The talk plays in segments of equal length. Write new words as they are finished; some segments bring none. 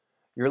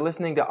You're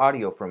listening to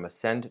audio from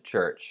Ascend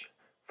Church.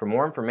 For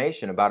more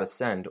information about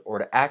Ascend or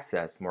to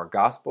access more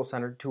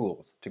gospel-centered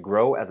tools to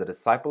grow as a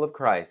disciple of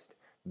Christ,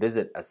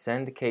 visit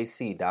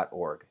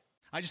ascendkc.org.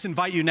 I just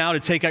invite you now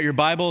to take out your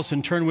Bibles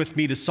and turn with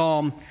me to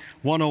Psalm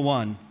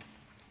 101.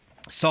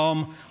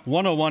 Psalm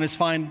 101 is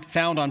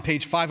found on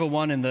page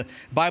 501, and the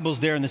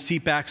Bible's there in the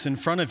seat backs in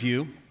front of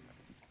you.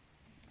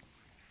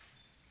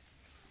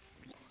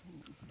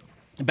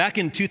 Back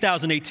in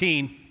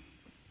 2018,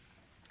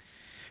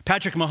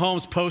 Patrick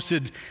Mahomes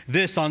posted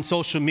this on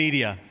social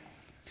media.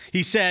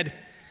 He said,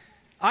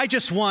 "I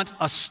just want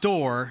a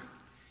store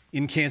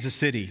in Kansas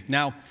City."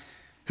 Now,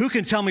 who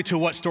can tell me to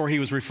what store he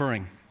was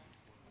referring?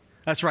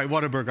 That's right,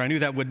 Whataburger. I knew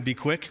that wouldn't be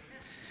quick.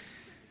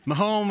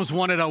 Mahomes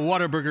wanted a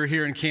Whataburger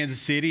here in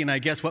Kansas City, and I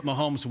guess what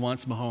Mahomes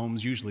wants,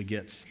 Mahomes usually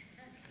gets.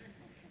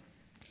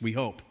 We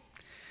hope.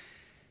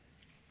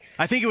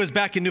 I think it was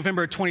back in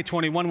November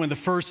 2021 when the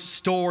first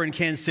store in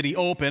Kansas City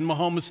opened.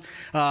 Mahomes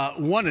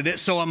wanted it,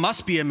 so it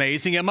must be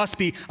amazing. It must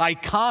be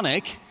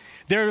iconic.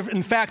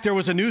 In fact, there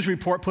was a news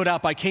report put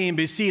out by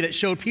KMBC that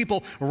showed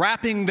people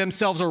wrapping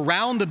themselves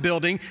around the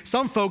building.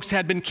 Some folks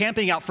had been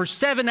camping out for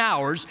 7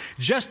 hours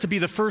just to be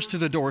the first to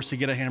the doors to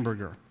get a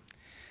hamburger.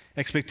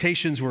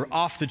 Expectations were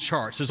off the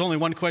charts. There's only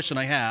one question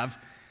I have.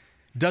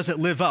 Does it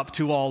live up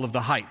to all of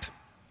the hype?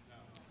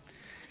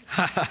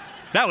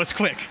 That was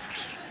quick.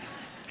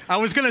 I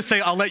was going to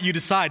say, I'll let you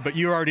decide, but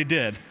you already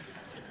did.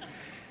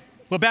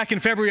 Well, back in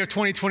February of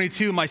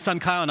 2022, my son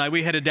Kyle and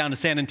we headed down to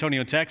San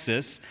Antonio,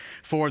 Texas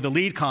for the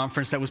LEAD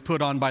conference that was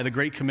put on by the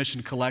Great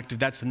Commission Collective.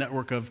 That's the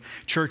network of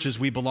churches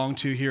we belong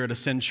to here at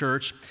Ascend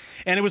Church.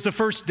 And it was the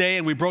first day,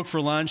 and we broke for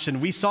lunch,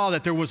 and we saw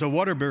that there was a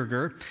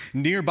Whataburger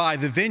nearby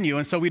the venue,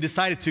 and so we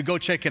decided to go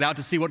check it out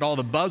to see what all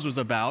the buzz was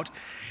about.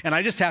 And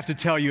I just have to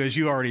tell you, as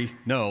you already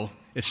know,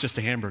 it's just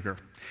a hamburger.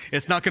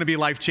 It's not going to be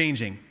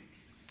life-changing.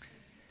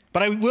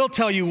 But I will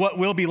tell you what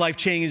will be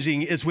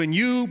life-changing is when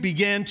you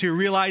begin to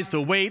realize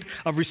the weight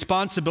of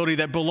responsibility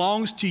that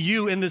belongs to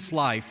you in this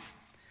life.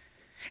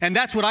 And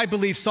that's what I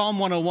believe Psalm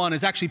 101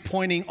 is actually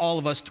pointing all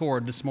of us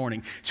toward this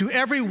morning. To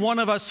every one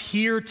of us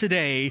here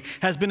today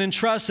has been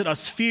entrusted a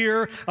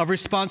sphere of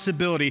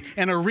responsibility,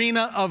 an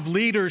arena of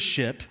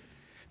leadership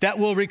that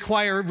will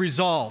require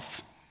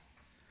resolve,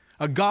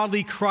 a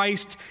godly,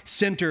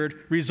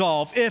 Christ-centered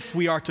resolve if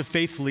we are to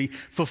faithfully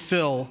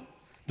fulfill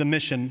the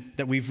mission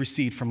that we've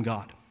received from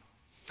God.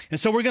 And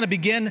so we're going to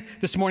begin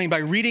this morning by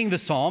reading the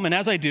psalm. And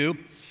as I do,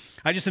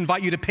 I just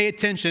invite you to pay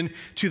attention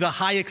to the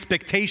high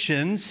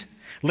expectations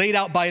laid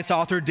out by its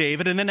author,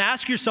 David, and then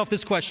ask yourself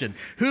this question.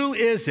 Who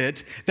is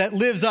it that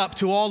lives up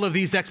to all of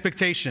these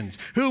expectations?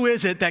 Who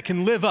is it that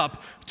can live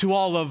up to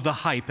all of the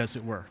hype, as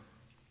it were?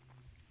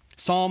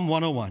 Psalm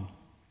 101,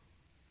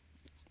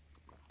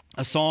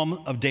 a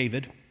psalm of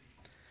David.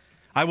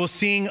 I will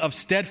sing of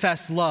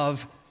steadfast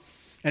love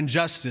and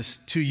justice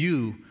to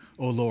you,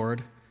 O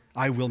Lord.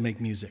 I will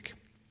make music.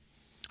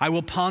 I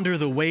will ponder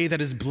the way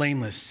that is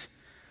blameless.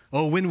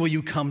 Oh, when will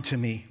you come to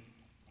me?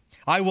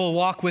 I will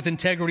walk with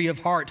integrity of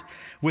heart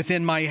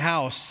within my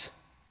house.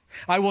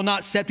 I will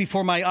not set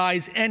before my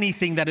eyes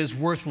anything that is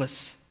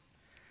worthless.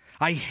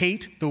 I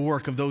hate the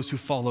work of those who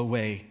fall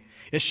away.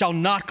 It shall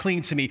not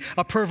cling to me.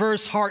 A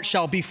perverse heart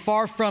shall be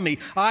far from me.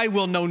 I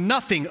will know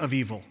nothing of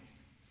evil.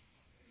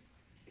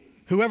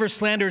 Whoever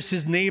slanders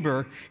his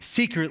neighbor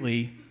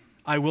secretly,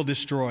 I will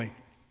destroy.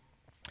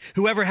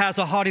 Whoever has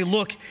a haughty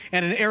look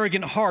and an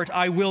arrogant heart,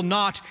 I will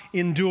not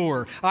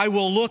endure. I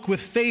will look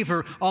with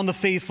favor on the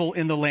faithful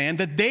in the land,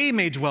 that they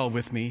may dwell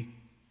with me.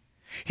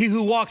 He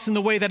who walks in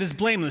the way that is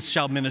blameless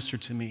shall minister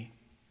to me.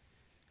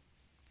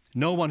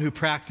 No one who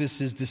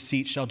practices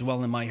deceit shall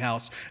dwell in my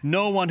house.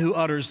 No one who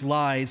utters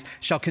lies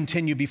shall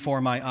continue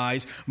before my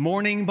eyes.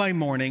 Morning by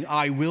morning,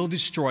 I will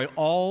destroy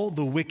all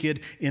the wicked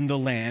in the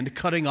land,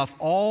 cutting off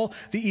all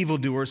the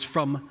evildoers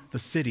from the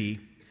city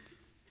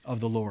of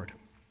the Lord.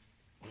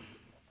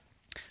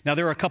 Now,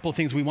 there are a couple of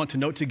things we want to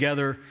note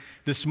together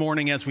this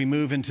morning as we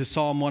move into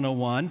Psalm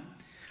 101.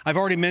 I've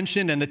already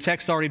mentioned, and the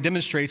text already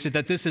demonstrates it,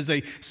 that this is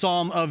a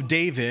psalm of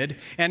David,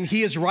 and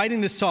he is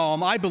writing this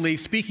psalm, I believe,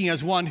 speaking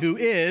as one who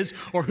is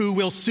or who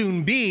will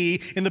soon be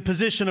in the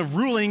position of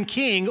ruling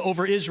king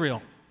over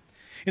Israel.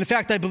 In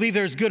fact, I believe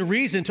there's good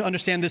reason to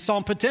understand this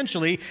psalm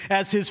potentially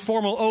as his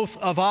formal oath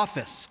of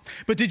office.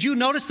 But did you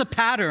notice the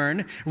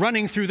pattern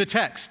running through the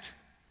text?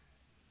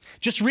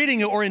 Just reading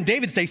it, or in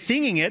David's day,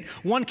 singing it,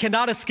 one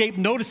cannot escape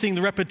noticing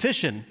the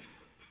repetition.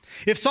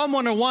 If Psalm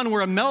 101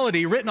 were a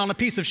melody written on a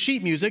piece of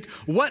sheet music,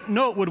 what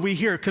note would we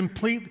hear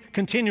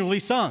continually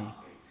sung?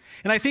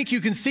 And I think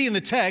you can see in the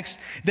text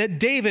that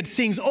David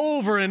sings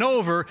over and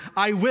over,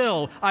 I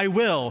will, I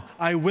will,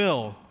 I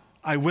will,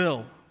 I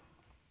will.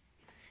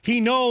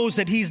 He knows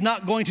that he's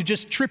not going to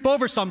just trip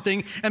over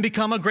something and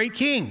become a great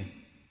king.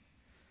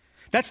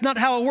 That's not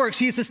how it works.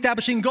 He is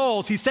establishing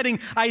goals. He's setting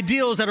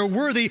ideals that are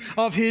worthy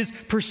of his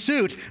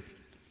pursuit.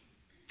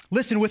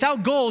 Listen,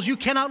 without goals, you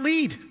cannot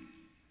lead.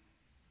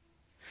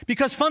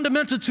 Because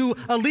fundamental to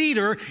a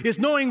leader is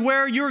knowing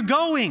where you're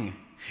going.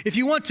 If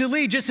you want to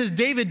lead just as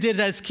David did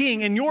as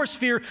king in your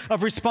sphere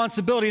of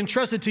responsibility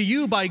entrusted to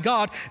you by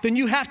God, then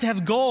you have to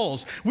have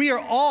goals. We are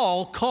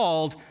all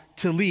called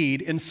to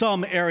lead in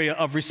some area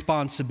of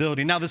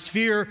responsibility. Now, the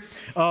sphere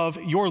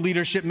of your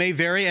leadership may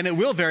vary, and it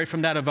will vary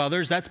from that of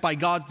others. That's by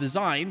God's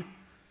design.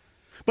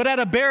 But at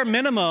a bare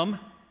minimum,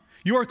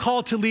 you are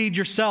called to lead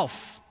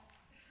yourself.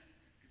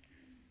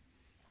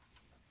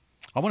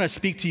 I want to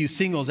speak to you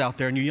singles out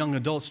there and you young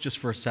adults just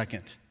for a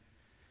second.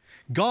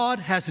 God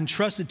has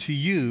entrusted to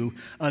you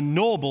a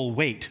noble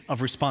weight of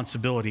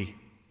responsibility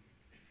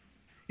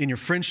in your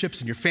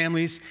friendships, in your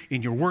families,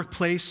 in your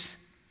workplace,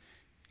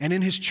 and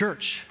in His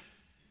church.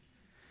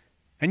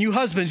 And you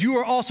husbands, you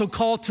are also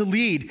called to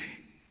lead.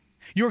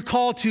 You are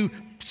called to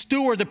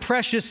steward the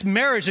precious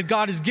marriage that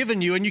God has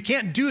given you, and you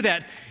can't do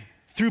that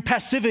through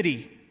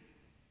passivity.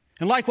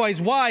 And likewise,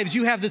 wives,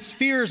 you have the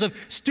spheres of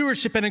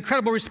stewardship and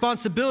incredible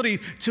responsibility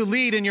to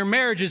lead in your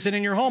marriages and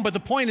in your home. But the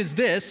point is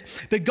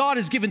this, that God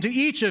has given to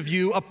each of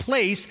you a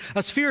place,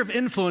 a sphere of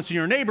influence in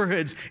your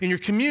neighborhoods, in your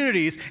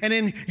communities, and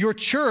in your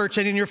church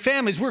and in your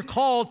families. We're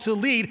called to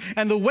lead.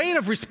 And the weight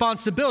of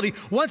responsibility,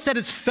 once that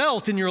is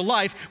felt in your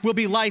life, will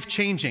be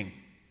life-changing.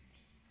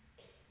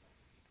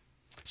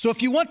 So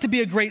if you want to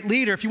be a great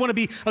leader, if you want to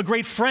be a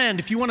great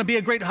friend, if you want to be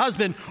a great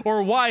husband or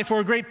a wife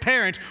or a great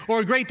parent or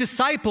a great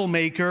disciple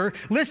maker,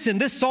 listen,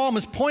 this psalm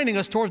is pointing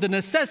us toward the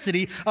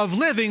necessity of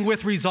living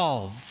with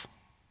resolve.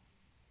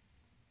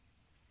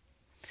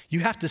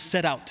 You have to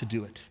set out to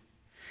do it.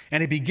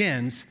 And it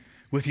begins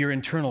with your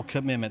internal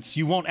commitments.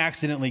 You won't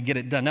accidentally get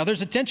it done. Now,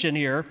 there's a tension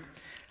here,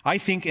 I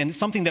think, and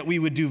something that we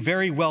would do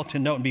very well to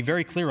note and be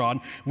very clear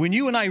on. When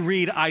you and I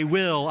read, I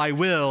will,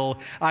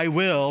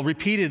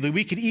 repeatedly,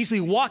 we could easily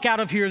walk out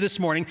of here this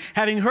morning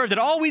having heard that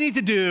all we need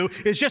to do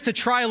is just to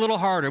try a little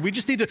harder. We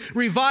just need to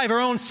revive our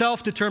own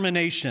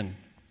self-determination.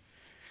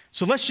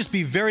 So let's just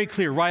be very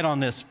clear right on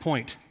this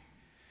point.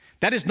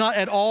 That is not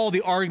at all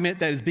the argument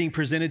that is being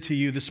presented to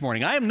you this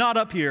morning. I am not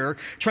up here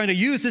trying to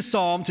use this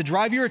psalm to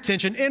drive your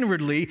attention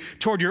inwardly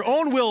toward your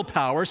own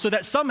willpower so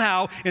that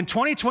somehow in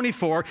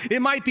 2024,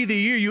 it might be the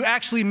year you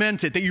actually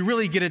meant it, that you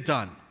really get it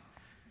done.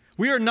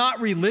 We are not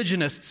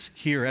religionists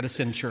here at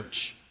Ascend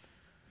Church.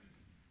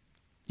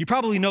 You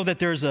probably know that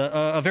there's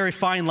a very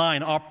fine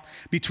line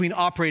between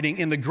operating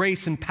in the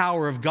grace and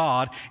power of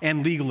God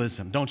and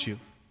legalism, don't you?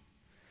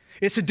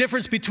 It's the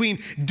difference between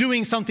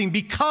doing something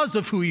because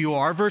of who you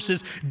are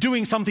versus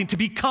doing something to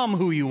become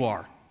who you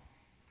are.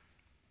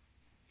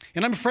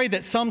 And I'm afraid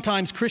that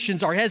sometimes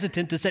Christians are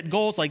hesitant to set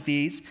goals like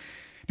these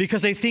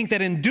because they think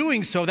that in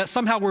doing so, that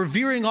somehow we're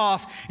veering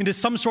off into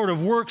some sort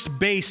of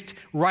works-based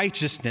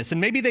righteousness. And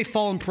maybe they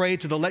fall and prey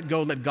to the let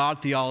go, let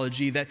God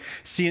theology that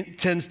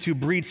tends to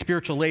breed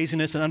spiritual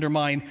laziness and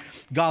undermine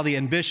godly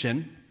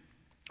ambition.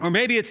 Or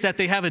maybe it's that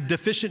they have a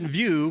deficient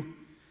view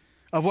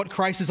of what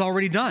Christ has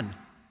already done.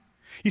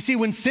 You see,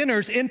 when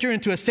sinners enter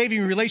into a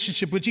saving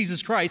relationship with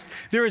Jesus Christ,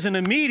 there is an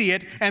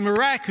immediate and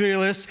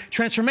miraculous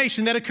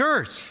transformation that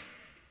occurs.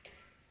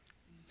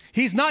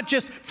 He's not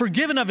just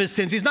forgiven of his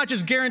sins. He's not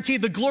just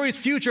guaranteed the glorious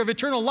future of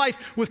eternal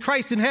life with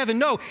Christ in heaven.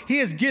 No, he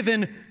has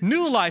given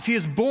new life. He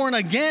is born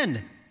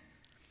again.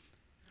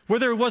 Where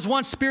there was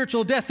once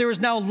spiritual death, there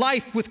is now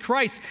life with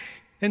Christ.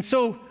 And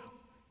so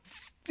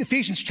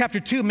Ephesians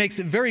chapter 2 makes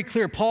it very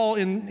clear. Paul,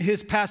 in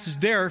his passage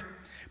there,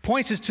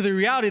 points us to the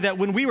reality that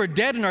when we were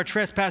dead in our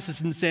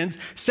trespasses and sins,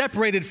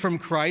 separated from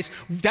Christ,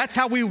 that's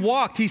how we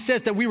walked. He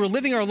says that we were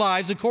living our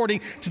lives according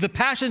to the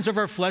passions of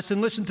our flesh,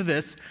 and listen to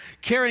this,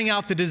 carrying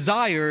out the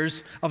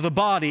desires of the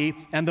body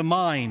and the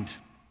mind.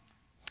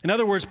 In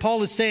other words,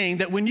 Paul is saying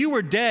that when you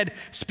were dead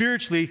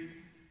spiritually,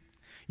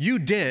 you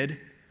did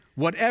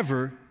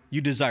whatever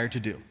you desired to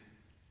do.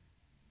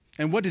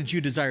 And what did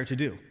you desire to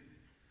do?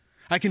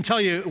 I can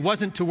tell you it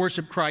wasn't to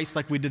worship Christ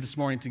like we did this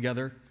morning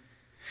together.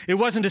 It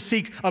wasn't to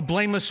seek a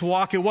blameless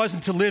walk. It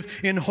wasn't to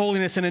live in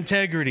holiness and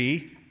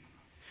integrity.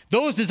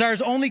 Those desires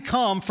only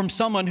come from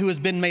someone who has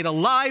been made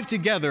alive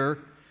together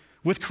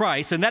with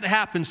Christ, and that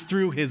happens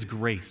through his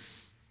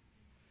grace.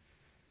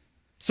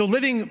 So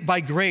living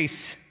by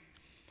grace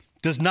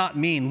does not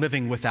mean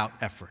living without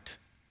effort.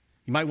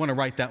 You might want to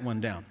write that one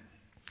down.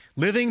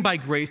 Living by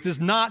grace does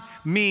not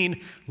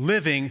mean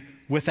living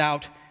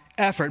without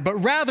effort, but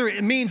rather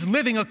it means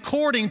living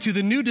according to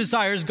the new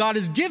desires God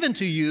has given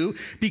to you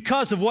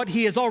because of what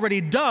he has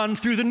already done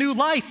through the new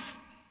life.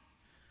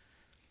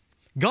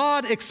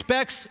 God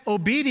expects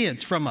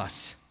obedience from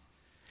us.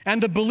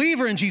 And the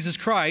believer in Jesus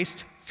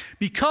Christ,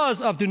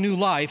 because of the new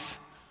life,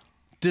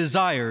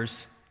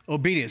 desires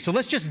obedience. So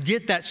let's just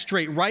get that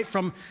straight right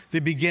from the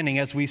beginning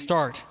as we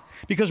start.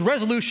 Because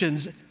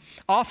resolutions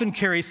often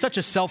carry such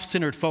a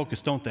self-centered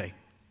focus, don't they?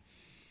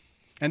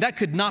 And that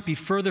could not be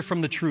further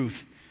from the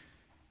truth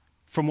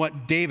from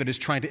what David is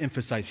trying to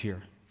emphasize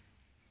here.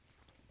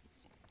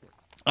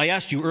 I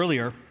asked you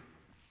earlier,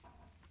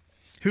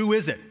 who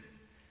is it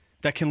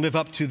that can live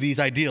up to these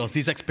ideals,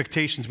 these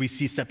expectations we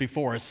see set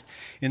before us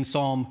in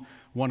Psalm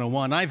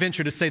 101? I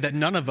venture to say that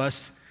none of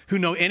us who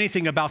know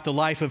anything about the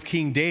life of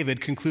King David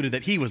concluded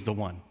that he was the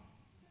one.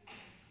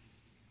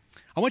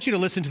 I want you to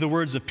listen to the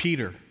words of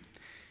Peter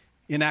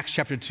in Acts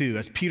chapter 2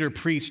 as Peter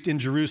preached in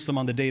Jerusalem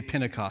on the day of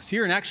Pentecost.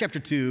 Here in Acts chapter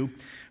 2,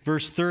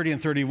 verse 30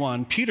 and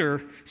 31,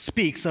 Peter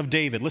speaks of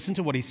David. Listen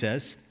to what he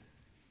says.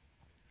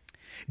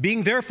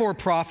 Being therefore a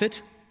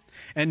prophet,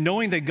 and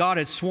knowing that God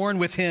had sworn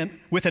with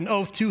an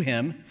oath to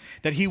him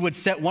that he would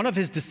set one of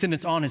his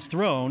descendants on his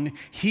throne,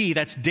 he,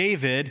 that's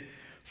David,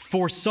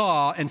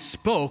 foresaw and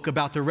spoke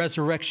about the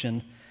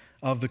resurrection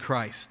of the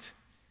Christ.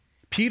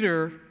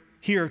 Peter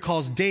here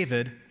calls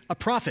David a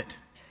prophet.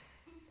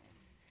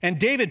 And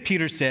David,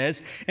 Peter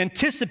says,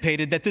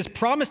 anticipated that this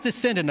promised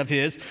descendant of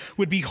his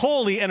would be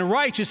holy and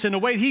righteous in a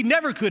way he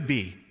never could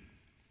be.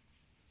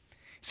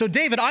 So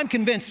David, I'm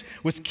convinced,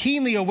 was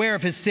keenly aware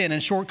of his sin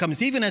and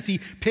shortcomings. Even as he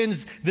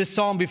pens this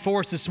psalm before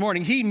us this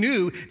morning, he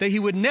knew that he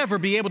would never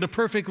be able to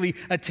perfectly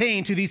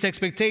attain to these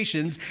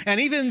expectations.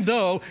 And even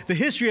though the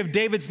history of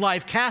David's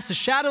life casts a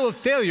shadow of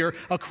failure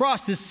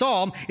across this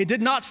psalm, it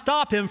did not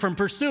stop him from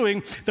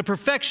pursuing the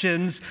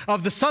perfections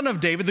of the Son of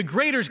David, the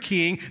greater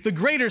king, the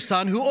greater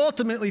Son, who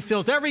ultimately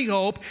fills every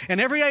hope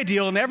and every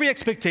ideal and every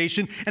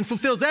expectation and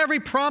fulfills every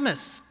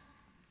promise.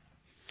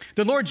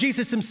 The Lord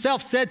Jesus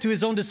himself said to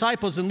his own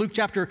disciples in Luke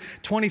chapter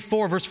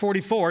 24, verse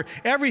 44,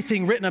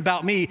 everything written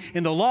about me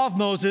in the law of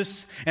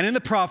Moses and in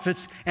the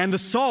prophets and the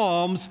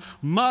Psalms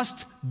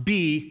must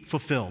be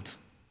fulfilled.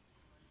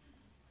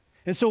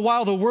 And so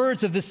while the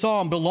words of this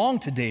psalm belong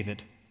to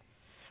David,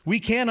 we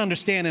can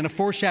understand in a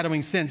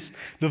foreshadowing sense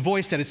the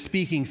voice that is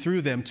speaking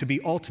through them to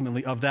be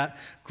ultimately of that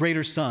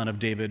greater Son of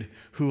David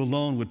who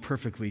alone would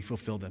perfectly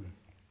fulfill them.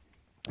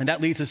 And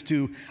that leads us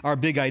to our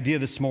big idea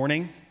this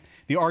morning,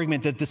 the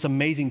argument that this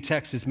amazing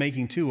text is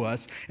making to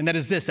us, and that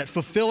is this, that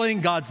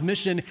fulfilling God's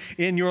mission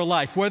in your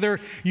life,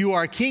 whether you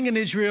are a king in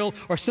Israel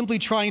or simply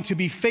trying to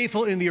be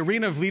faithful in the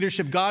arena of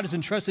leadership God has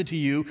entrusted to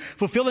you,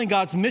 fulfilling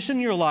God's mission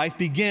in your life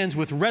begins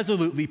with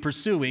resolutely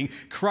pursuing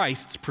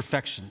Christ's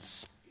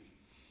perfections.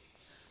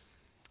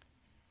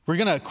 We're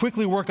going to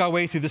quickly work our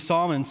way through the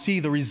psalm and see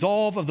the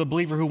resolve of the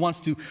believer who wants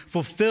to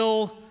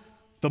fulfill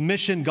the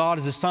mission God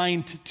has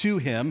assigned to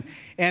him.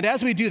 And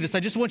as we do this, I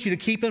just want you to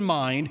keep in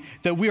mind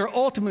that we are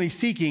ultimately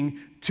seeking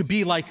to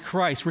be like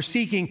Christ. We're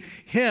seeking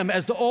him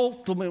as the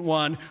ultimate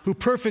one who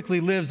perfectly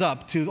lives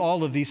up to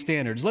all of these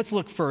standards. Let's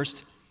look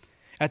first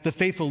at the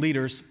faithful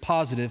leader's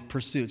positive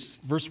pursuits.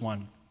 Verse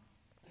 1.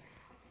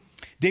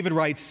 David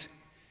writes,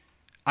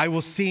 I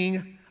will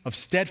sing of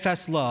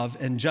steadfast love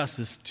and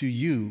justice to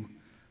you,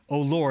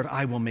 O Lord,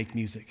 I will make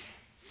music.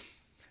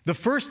 The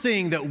first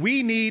thing that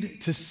we need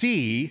to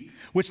see,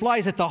 which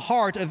lies at the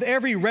heart of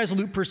every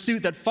resolute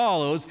pursuit that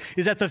follows,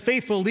 is that the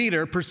faithful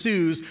leader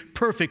pursues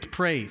perfect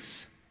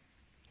praise.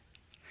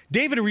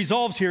 David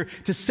resolves here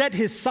to set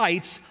his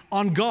sights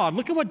on God.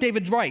 Look at what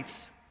David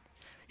writes.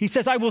 He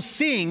says, I will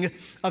sing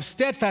of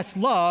steadfast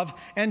love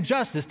and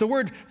justice. The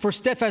word for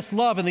steadfast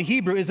love in the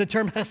Hebrew is the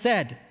term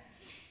hesed.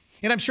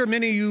 And I'm sure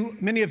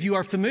many of you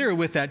are familiar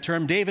with that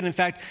term. David, in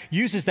fact,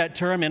 uses that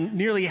term in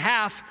nearly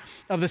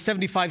half of the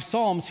 75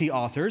 Psalms he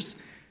authors.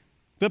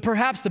 But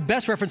perhaps the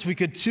best reference we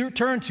could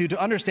turn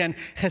to understand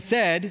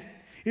Hesed,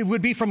 it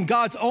would be from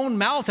God's own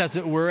mouth, as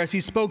it were, as he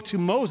spoke to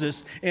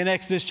Moses in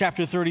Exodus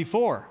chapter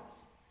 34.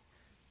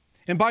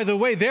 And by the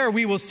way, there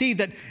we'll see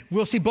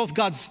both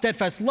God's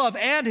steadfast love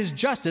and his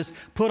justice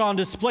put on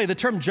display. The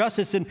term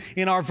justice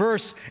in our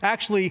verse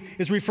actually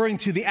is referring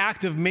to the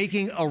act of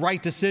making a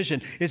right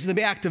decision. It's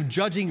the act of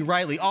judging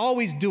rightly,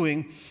 always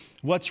doing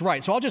what's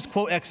right. So I'll just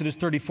quote Exodus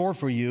 34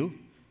 for you.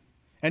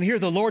 And here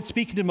the Lord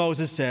speaking to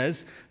Moses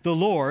says, the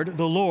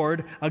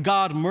Lord, a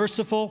God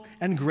merciful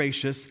and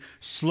gracious,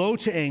 slow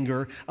to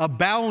anger,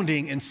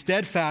 abounding in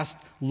steadfast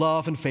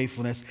love and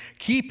faithfulness,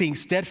 keeping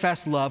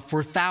steadfast love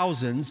for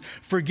thousands,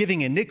 forgiving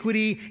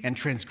iniquity and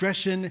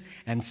transgression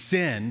and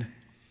sin,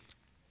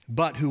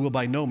 but who will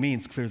by no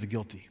means clear the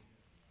guilty.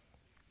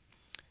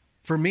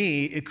 For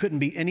me, it couldn't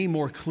be any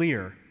more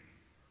clear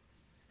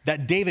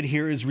that David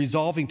here is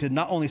resolving to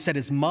not only set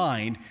his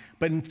mind,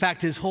 but in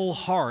fact his whole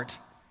heart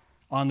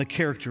on the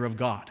character of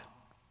God.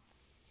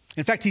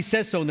 In fact, he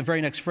says so in the very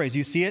next phrase.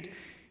 You see it?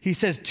 He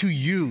says, to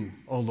you,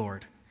 O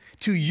Lord.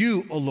 To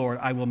you, O Lord,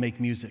 I will make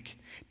music.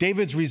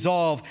 David's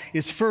resolve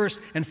is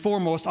first and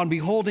foremost on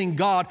beholding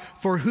God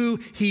for who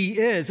he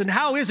is. And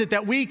how is it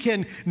that we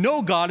can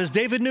know God as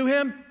David knew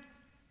him?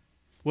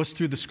 Was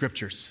through the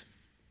scriptures.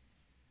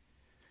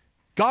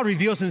 God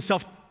reveals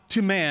himself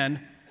to man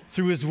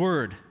through his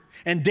word.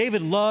 And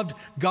David loved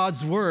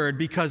God's word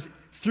because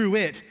through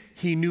it,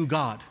 he knew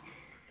God.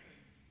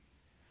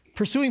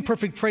 Pursuing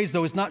perfect praise,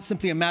 though, is not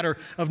simply a matter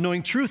of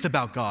knowing truth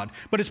about God,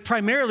 but it's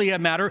primarily a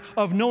matter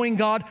of knowing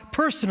God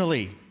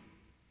personally.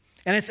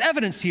 And it's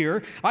evidenced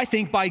here, I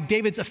think, by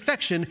David's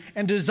affection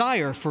and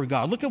desire for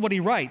God. Look at what he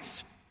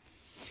writes.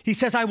 He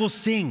says, I will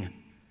sing.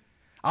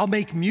 I'll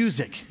make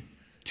music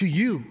to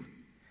you.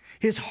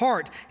 His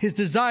heart, his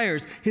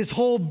desires, his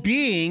whole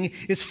being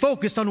is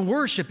focused on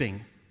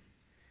worshiping.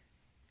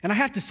 And I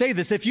have to say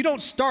this, if you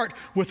don't start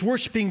with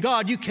worshiping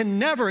God, you can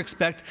never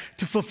expect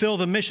to fulfill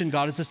the mission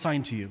God has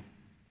assigned to you.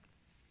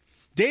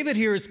 David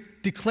here is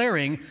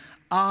declaring,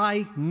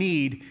 I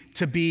need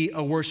to be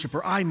a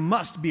worshiper. I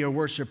must be a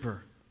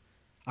worshiper.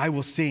 I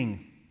will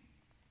sing.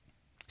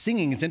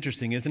 Singing is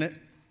interesting, isn't it?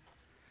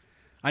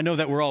 I know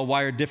that we're all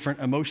wired different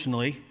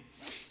emotionally,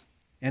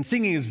 and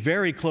singing is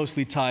very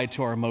closely tied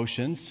to our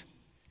emotions.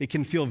 It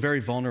can feel very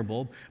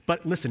vulnerable,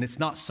 but listen, it's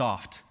not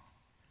soft.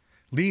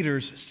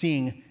 Leaders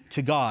sing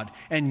to God,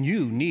 and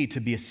you need to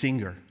be a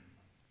singer.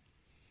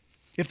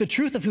 If the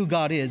truth of who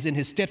God is in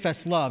his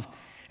steadfast love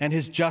and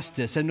his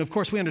justice, and of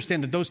course we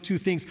understand that those two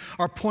things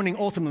are pointing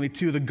ultimately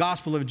to the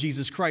gospel of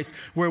Jesus Christ,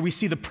 where we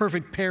see the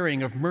perfect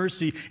pairing of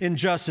mercy and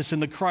justice in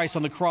the Christ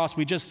on the cross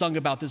we just sung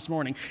about this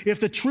morning.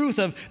 If the truth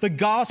of the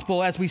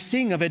gospel as we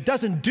sing of it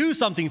doesn't do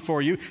something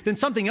for you, then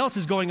something else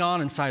is going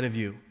on inside of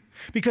you.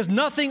 Because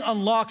nothing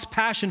unlocks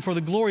passion for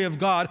the glory of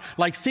God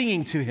like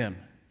singing to him.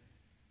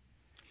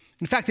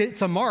 In fact,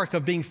 it's a mark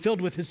of being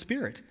filled with his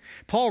Spirit.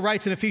 Paul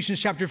writes in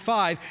Ephesians chapter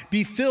 5,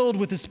 be filled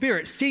with the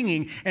Spirit,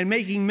 singing and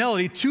making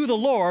melody to the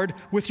Lord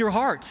with your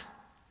heart.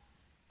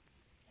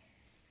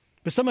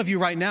 But some of you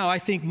right now, I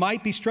think,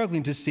 might be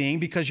struggling to sing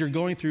because you're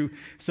going through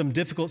some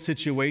difficult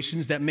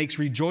situations that makes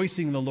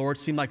rejoicing in the Lord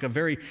seem like a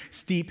very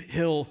steep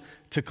hill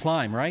to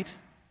climb, right?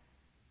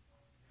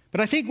 But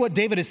I think what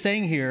David is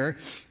saying here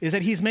is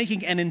that he's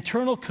making an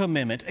internal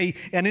commitment,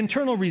 an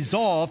internal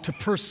resolve to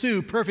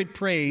pursue perfect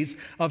praise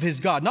of his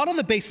God, not on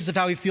the basis of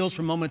how he feels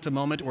from moment to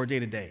moment or day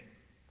to day.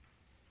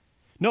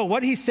 No,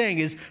 what he's saying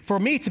is,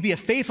 for me to be a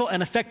faithful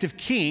and effective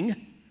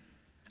king,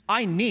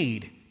 I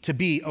need to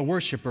be a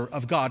worshiper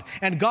of God.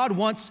 And God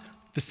wants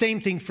the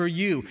same thing for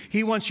you.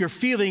 He wants your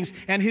feelings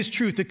and his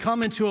truth to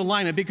come into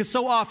alignment, because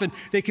so often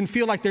they can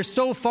feel like they're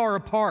so far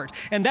apart.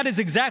 And that is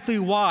exactly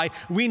why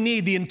we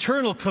need the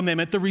internal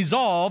commitment, the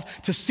resolve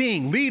to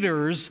sing.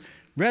 Leaders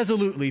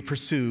resolutely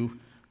pursue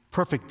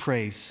perfect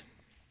praise.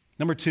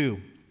 Number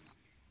 2,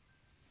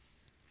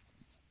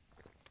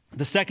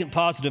 the second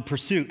positive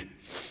pursuit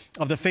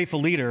of the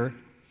faithful leader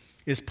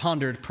is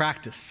pondered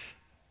practice.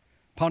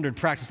 Pondered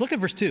practice. Look at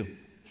verse 2.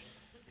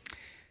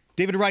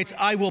 David writes,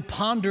 I will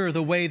ponder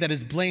the way that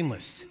is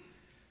blameless.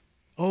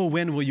 Oh,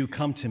 when will you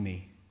come to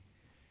me?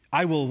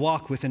 I will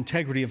walk with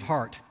integrity of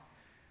heart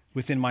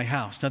within my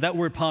house. Now that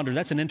word ponder,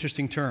 that's an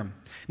interesting term.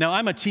 Now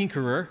I'm a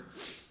tinkerer,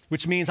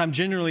 which means I'm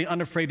generally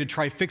unafraid to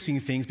try fixing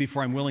things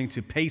before I'm willing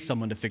to pay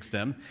someone to fix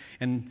them.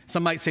 And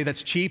some might say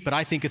that's cheap, but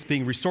I think it's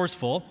being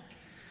resourceful.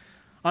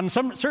 On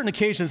some certain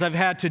occasions, I've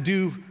had to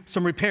do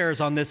some repairs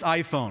on this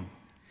iPhone.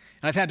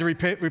 I've had to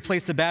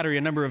replace the battery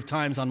a number of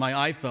times on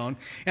my iPhone.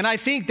 And I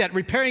think that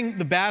repairing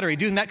the battery,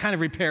 doing that kind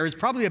of repair, is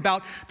probably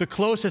about the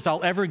closest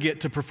I'll ever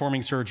get to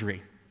performing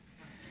surgery.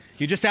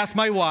 You just ask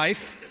my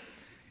wife.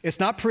 It's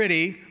not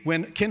pretty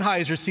when Ken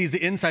Heiser sees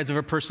the insides of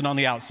a person on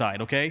the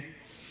outside, okay?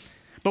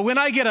 But when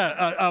I get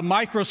a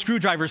micro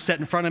screwdriver set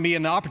in front of me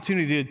and the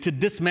opportunity to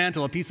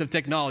dismantle a piece of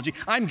technology,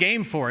 I'm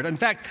game for it. In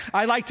fact,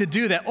 I like to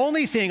do that.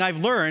 Only thing I've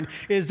learned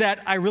is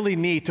that I really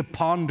need to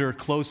ponder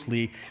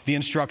closely the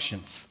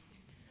instructions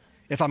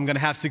if I'm going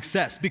to have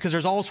success, because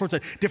there's all sorts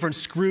of different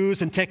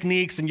screws and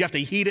techniques, and you have to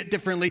heat it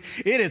differently.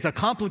 It is a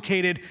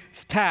complicated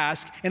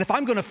task, and if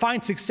I'm going to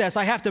find success,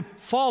 I have to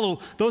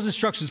follow those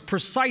instructions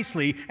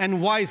precisely and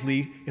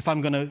wisely if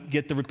I'm going to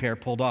get the repair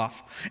pulled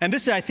off. And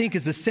this, I think,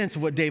 is the sense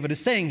of what David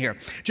is saying here.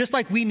 Just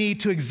like we need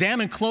to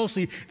examine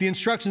closely the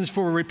instructions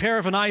for a repair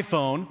of an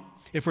iPhone,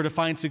 if we're to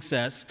find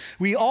success,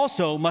 we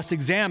also must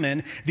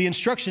examine the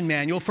instruction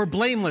manual for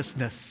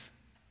blamelessness.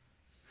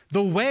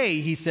 The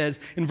way, he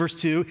says in verse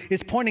 2,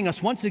 is pointing us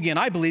once again,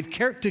 I believe,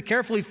 to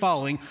carefully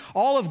following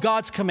all of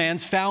God's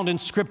commands found in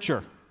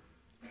Scripture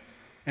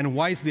and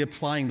wisely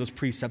applying those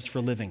precepts for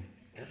living.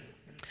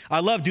 I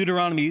love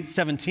Deuteronomy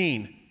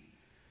 17.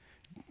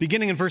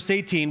 Beginning in verse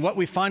 18, what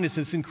we find is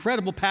this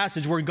incredible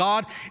passage where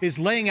God is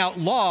laying out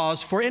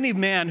laws for any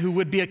man who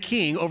would be a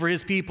king over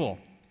his people.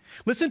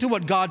 Listen to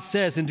what God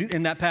says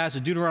in that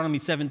passage, Deuteronomy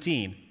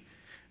 17,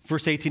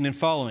 verse 18 and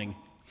following.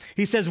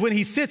 He says, when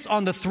he sits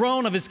on the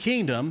throne of his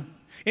kingdom,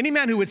 any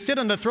man who would sit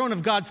on the throne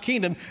of God's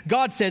kingdom,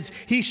 God says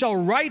he shall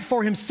write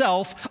for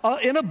himself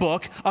in a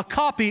book a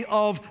copy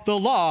of the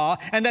law,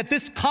 and that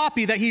this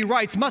copy that he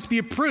writes must be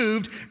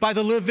approved by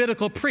the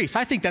Levitical priests.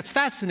 I think that's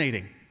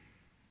fascinating,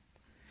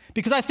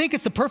 because I think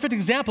it's the perfect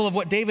example of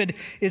what David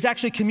is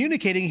actually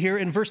communicating here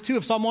in verse 2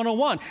 of Psalm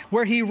 101,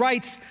 where he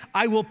writes,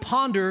 I will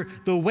ponder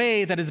the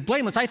way that is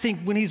blameless. I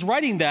think when he's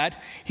writing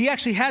that, he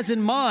actually has in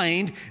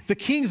mind the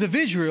kings of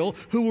Israel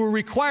who were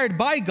required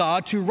by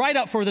God to write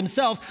out for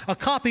themselves a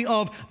copy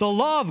of the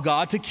law of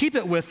God, to keep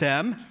it with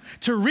them,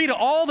 to read it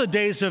all the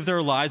days of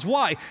their lives.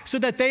 Why? So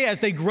that they, as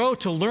they grow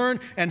to learn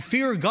and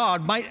fear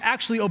God, might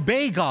actually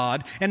obey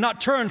God and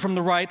not turn from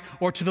the right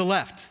or to the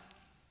left.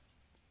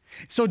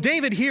 So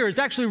David here is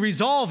actually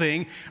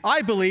resolving,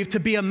 I believe, to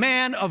be a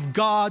man of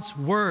God's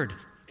word.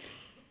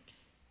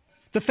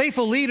 The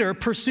faithful leader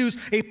pursues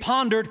a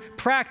pondered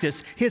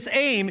practice. His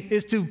aim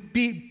is to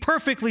be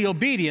perfectly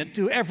obedient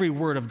to every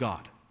word of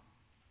God.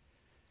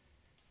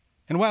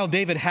 And while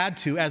David had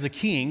to, as a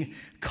king,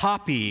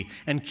 copy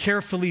and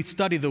carefully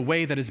study the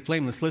way that is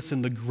blameless,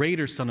 listen, the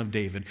greater son of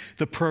David,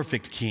 the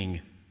perfect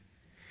king,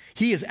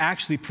 he is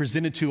actually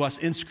presented to us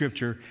in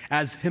Scripture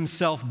as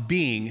himself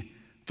being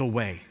the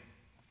way.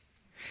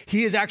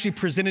 He is actually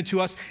presented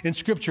to us in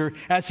Scripture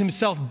as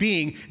himself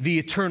being the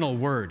eternal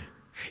Word.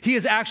 He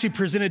is actually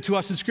presented to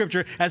us in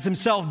Scripture as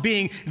himself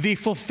being the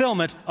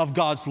fulfillment of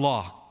God's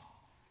law.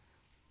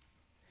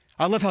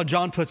 I love how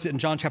John puts it in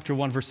John chapter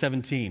 1, verse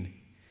 17.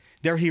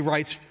 There he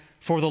writes,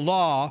 "For the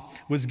law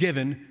was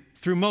given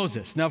through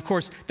Moses." Now, of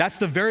course, that's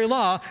the very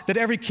law that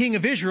every king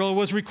of Israel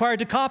was required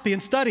to copy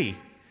and study.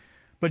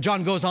 But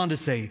John goes on to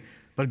say,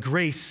 "But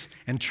grace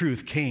and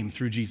truth came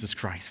through Jesus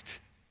Christ."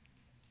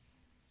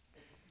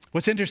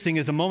 What's interesting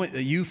is the moment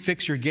that you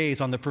fix your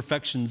gaze on the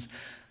perfections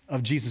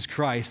of Jesus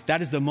Christ,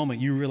 that is the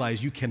moment you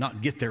realize you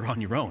cannot get there on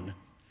your own.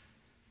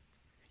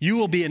 You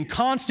will be in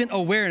constant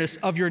awareness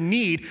of your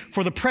need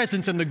for the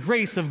presence and the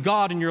grace of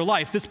God in your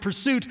life. This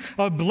pursuit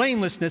of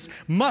blamelessness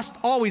must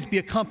always be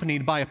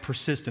accompanied by a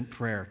persistent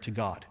prayer to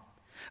God.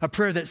 A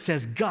prayer that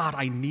says, "God,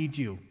 I need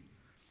you.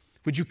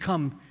 Would you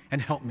come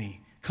and help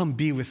me? Come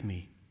be with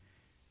me."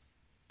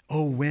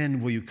 "Oh,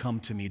 when will you come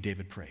to me?"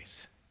 David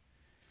prays.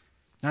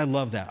 I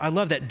love that. I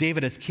love that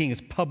David as king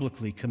is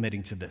publicly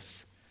committing to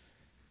this,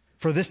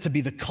 for this to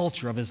be the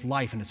culture of his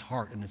life and his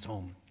heart and his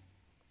home.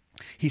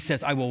 He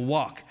says, "I will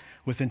walk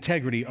with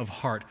integrity of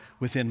heart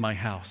within my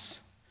house."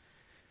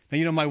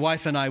 Now, my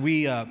wife and I,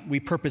 we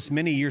purposed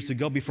many years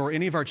ago, before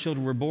any of our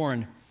children were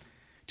born,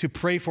 to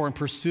pray for and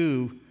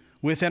pursue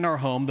within our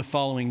home the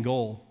following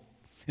goal.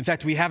 In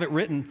fact, we have it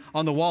written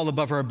on the wall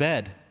above our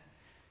bed.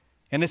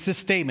 And it's this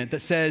statement that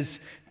says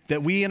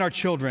that we and our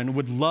children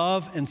would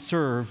love and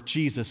serve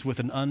Jesus with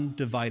an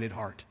undivided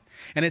heart.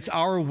 And it's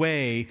our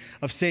way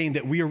of saying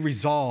that we are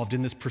resolved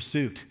in this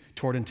pursuit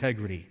toward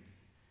integrity.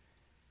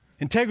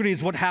 Integrity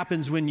is what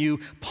happens when you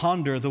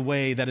ponder the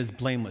way that is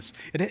blameless.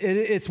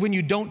 It's when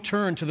you don't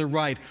turn to the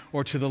right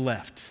or to the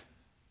left.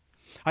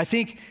 I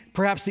think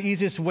perhaps the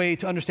easiest way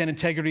to understand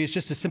integrity is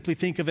just to simply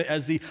think of it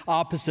as the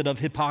opposite of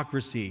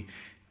hypocrisy.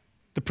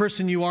 The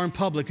person you are in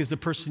public is the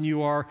person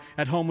you are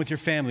at home with your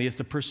family, is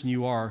the person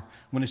you are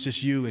when it's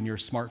just you and your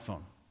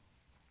smartphone.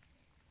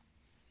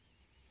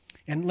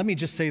 And let me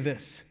just say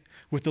this.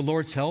 With the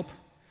Lord's help,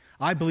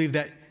 I believe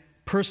that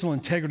personal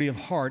integrity of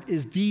heart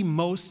is the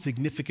most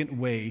significant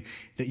way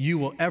that you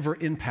will ever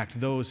impact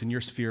those in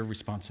your sphere of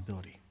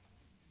responsibility.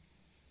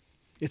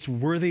 It's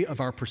worthy of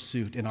our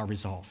pursuit and our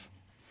resolve.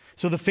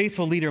 So the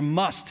faithful leader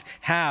must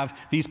have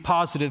these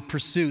positive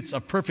pursuits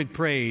of perfect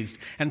praise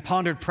and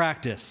pondered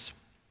practice.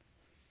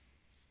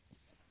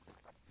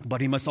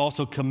 But he must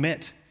also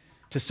commit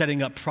to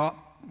setting up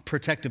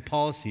protective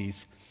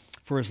policies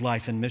for his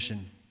life and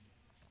mission.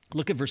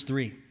 Look at verse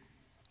 3.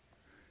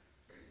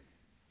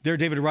 There,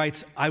 David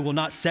writes, "I will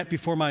not set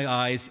before my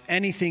eyes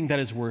anything that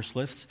is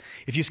worthless."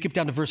 If you skip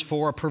down to verse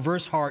 4, "A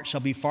perverse heart shall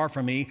be far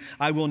from me.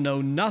 I will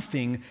know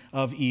nothing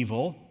of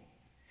evil."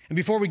 And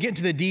before we get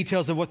into the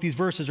details of what these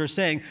verses are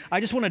saying,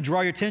 I just want to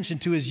draw your attention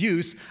to his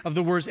use of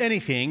the words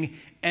anything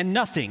and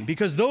nothing,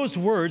 because those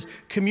words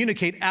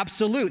communicate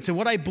absolutes. And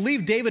what I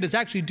believe David is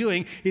actually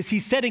doing is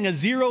he's setting a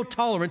zero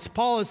tolerance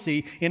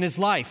policy in his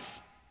life.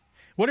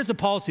 What is a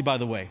policy, by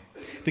the way?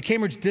 The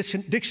Cambridge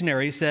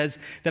Dictionary says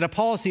that a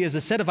policy is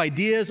a set of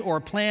ideas or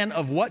a plan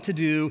of what to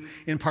do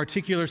in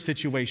particular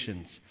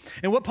situations.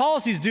 And what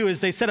policies do is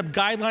they set up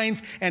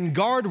guidelines and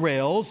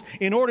guardrails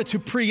in order to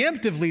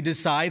preemptively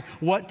decide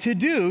what to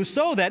do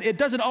so that it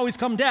doesn't always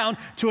come down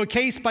to a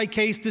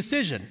case-by-case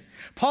decision.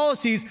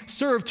 Policies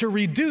serve to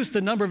reduce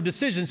the number of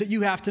decisions that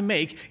you have to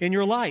make in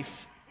your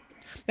life.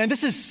 And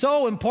this is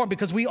so important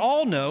because we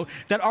all know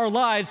that our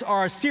lives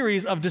are a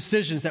series of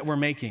decisions that we're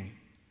making.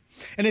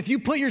 And if you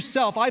put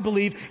yourself, I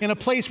believe, in a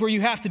place where you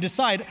have to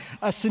decide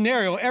a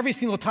scenario every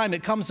single time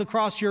it comes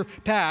across your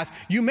path,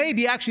 you may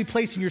be actually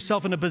placing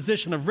yourself in a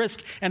position of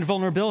risk and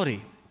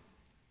vulnerability.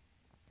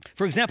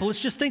 For example, let's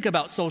just think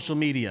about social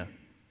media.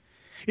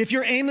 If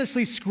you're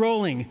aimlessly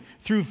scrolling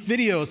through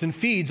videos and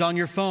feeds on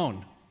your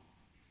phone,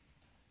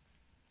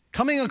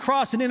 coming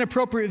across an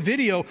inappropriate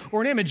video or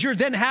an image, you're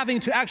then having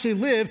to actually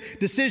live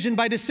decision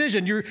by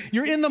decision. You're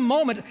in the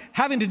moment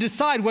having to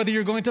decide whether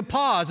you're going to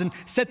pause and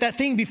set that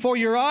thing before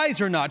your eyes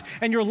or not.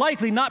 And you're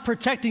likely not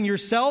protecting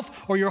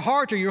yourself or your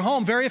heart or your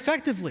home very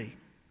effectively.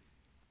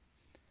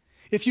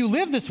 If you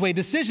live this way,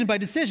 decision by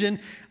decision,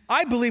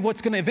 I believe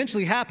what's going to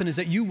eventually happen is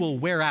that you will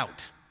wear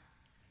out.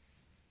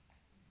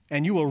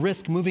 And you will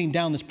risk moving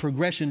down this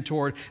progression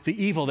toward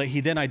the evil that he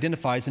then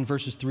identifies in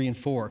verses 3 and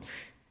 4.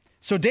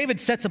 So David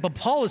sets up a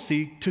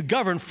policy to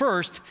govern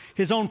first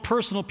his own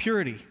personal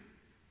purity.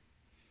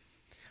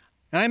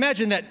 And I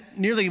imagine that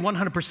nearly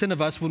 100%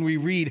 of us, when we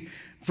read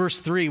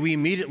verse 3, we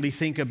immediately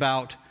think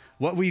about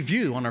what we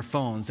view on our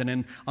phones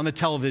and on the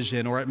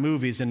television or at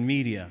movies and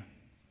media.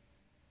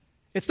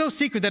 It's no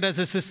secret that as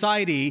a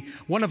society,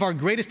 one of our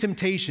greatest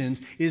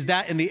temptations is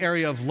that in the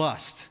area of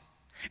lust.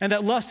 And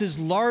that lust is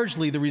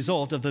largely the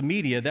result of the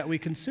media that we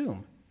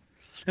consume.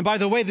 And by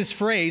the way, this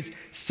phrase,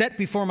 "set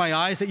before my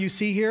eyes," that you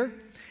see here,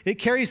 it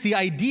carries the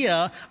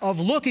idea of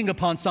looking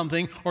upon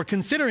something or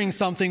considering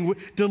something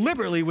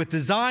deliberately with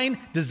design,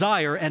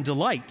 desire, and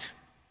delight.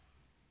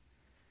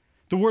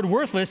 The word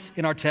worthless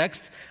in our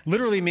text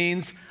literally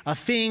means a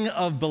thing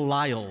of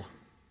Belial.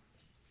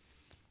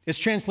 It's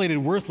translated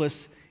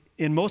worthless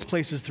in most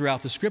places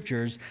throughout the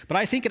scriptures, but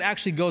I think it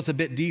actually goes a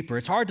bit deeper.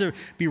 It's hard to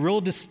be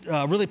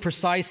really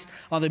precise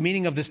on the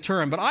meaning of this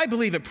term, but I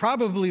believe it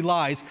probably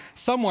lies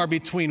somewhere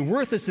between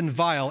worthless and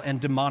vile and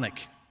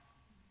demonic.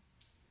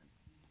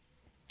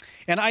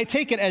 And I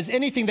take it as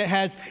anything that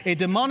has a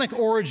demonic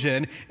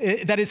origin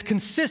that is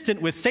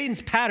consistent with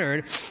Satan's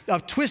pattern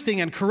of twisting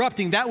and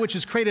corrupting that which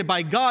is created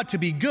by God to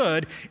be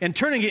good and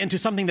turning it into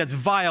something that's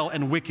vile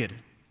and wicked.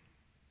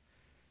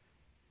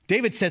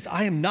 David says,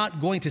 I am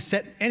not going to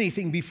set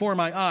anything before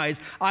my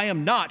eyes. I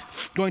am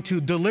not going to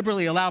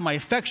deliberately allow my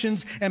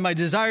affections and my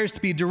desires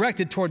to be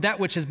directed toward that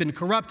which has been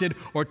corrupted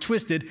or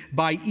twisted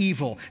by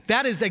evil.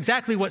 That is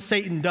exactly what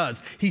Satan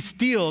does. He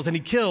steals and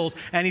he kills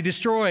and he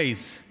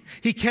destroys.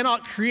 He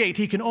cannot create.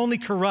 He can only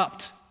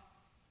corrupt.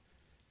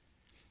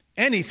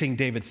 Anything,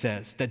 David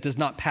says, that does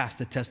not pass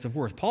the test of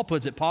worth. Paul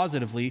puts it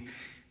positively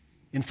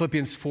in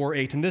Philippians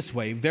 4:8 in this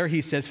way. There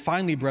he says,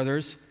 finally,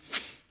 brothers,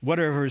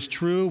 whatever is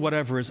true,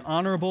 whatever is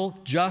honorable,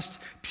 just,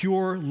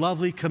 pure,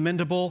 lovely,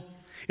 commendable,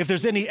 if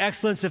there's any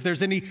excellence, if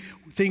there's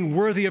anything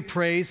worthy of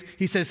praise,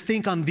 he says,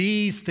 think on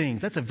these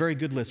things. That's a very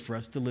good list for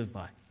us to live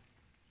by.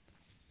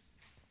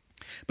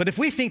 But if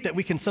we think that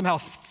we can somehow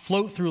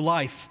float through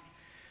life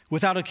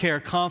without a care,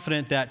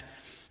 confident that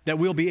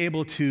we'll be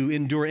able to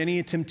endure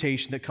any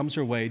temptation that comes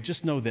our way,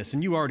 just know this,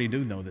 and you already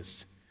do know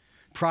this.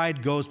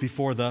 Pride goes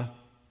before the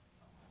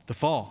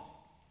fall.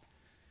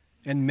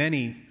 And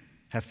many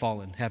have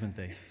fallen, haven't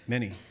they?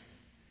 Many.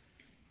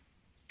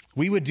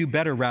 We would do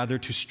better, rather,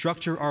 to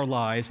structure our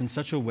lives in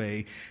such a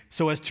way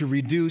so as to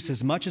reduce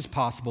as much as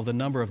possible the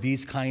number of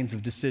these kinds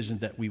of decisions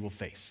that we will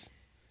face.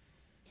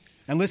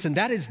 And listen,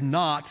 that is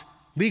not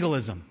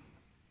legalism.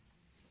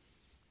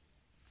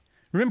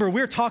 Remember,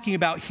 we're talking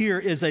about here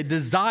is a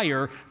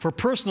desire for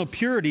personal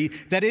purity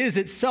that is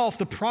itself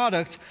the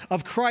product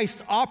of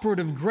Christ's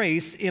operative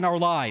grace in our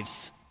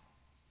lives.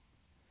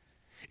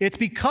 It's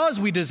because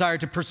we desire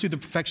to pursue the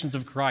perfections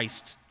of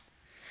Christ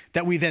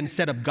that we then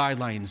set up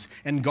guidelines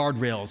and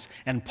guardrails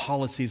and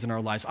policies in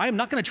our lives. I am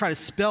not going to try to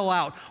spell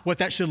out what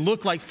that should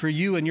look like for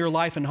you in your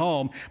life and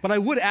home, but I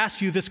would ask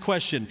you this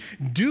question.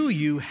 Do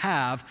you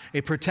have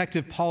a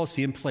protective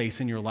policy in place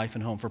in your life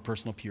and home for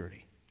personal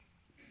purity?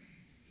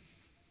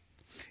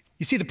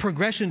 You see, the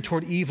progression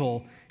toward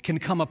evil can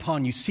come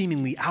upon you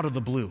seemingly out of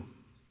the blue.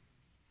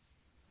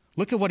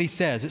 Look at what he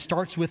says. It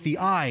starts with the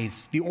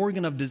eyes, the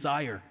organ of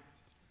desire.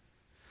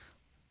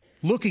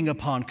 Looking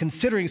upon,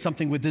 considering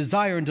something with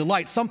desire and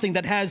delight, something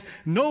that has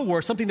no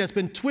worth, something that's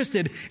been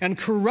twisted and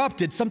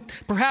corrupted,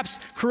 perhaps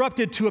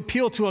corrupted to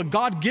appeal to a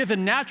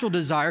God-given natural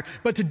desire,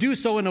 but to do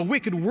so in a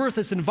wicked,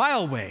 worthless, and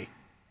vile way.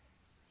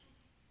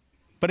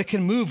 But it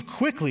can move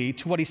quickly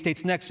to what he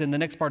states next in the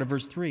next part of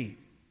verse 3.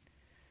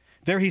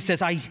 There he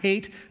says, I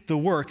hate the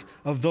work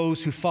of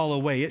those who fall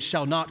away. It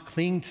shall not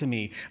cling to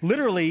me.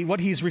 Literally, what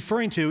he's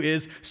referring to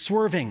is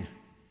swerving.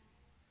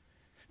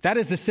 That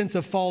is the sense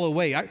of fall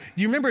away.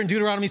 Do you remember in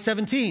Deuteronomy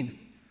 17?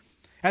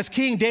 As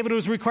king, David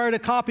was required to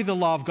copy the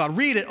law of God,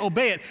 read it,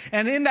 obey it.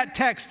 And in that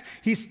text,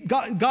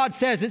 God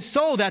says it's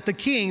so that the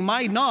king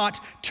might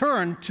not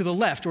turn to the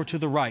left or to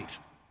the right.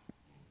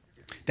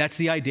 That's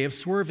the idea of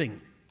swerving.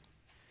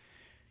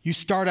 You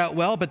start out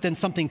well, but then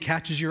something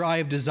catches your eye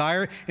of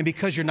desire, and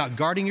because you're not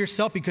guarding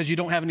yourself, because you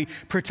don't have any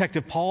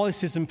protective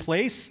policies in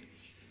place,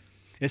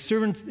 it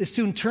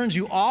soon turns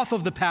you off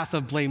of the path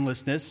of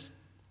blamelessness.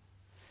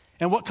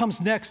 And what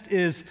comes next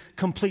is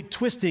complete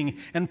twisting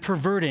and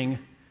perverting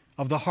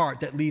of the heart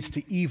that leads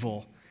to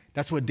evil.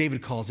 That's what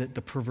David calls it,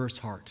 the perverse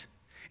heart.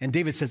 And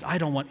David says, I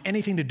don't want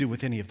anything to do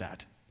with any of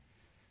that.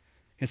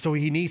 And so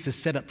he needs to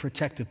set up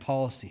protective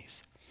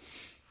policies.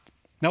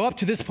 Now, up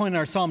to this point in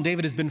our psalm,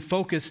 David has been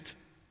focused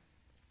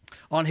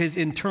on his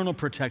internal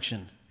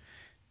protection.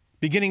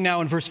 Beginning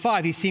now in verse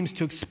 5, he seems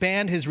to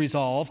expand his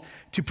resolve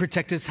to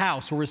protect his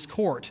house or his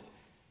court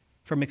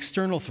from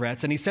external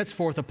threats, and he sets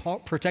forth a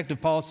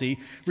protective policy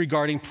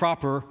regarding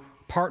proper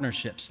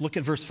partnerships. Look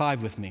at verse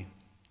 5 with me.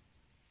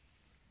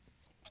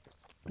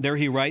 There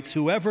he writes,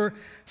 whoever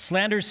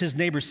slanders his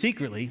neighbor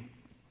secretly,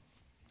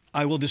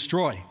 I will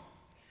destroy.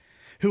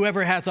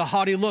 Whoever has a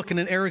haughty look and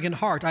an arrogant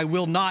heart, I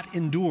will not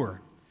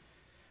endure.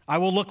 I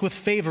will look with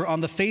favor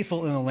on the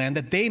faithful in the land,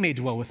 that they may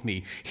dwell with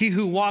me. He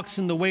who walks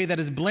in the way that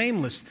is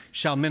blameless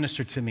shall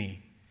minister to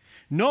me.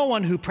 No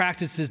one who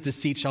practices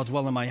deceit shall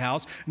dwell in my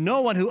house. No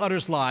one who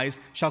utters lies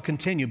shall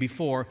continue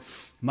before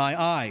my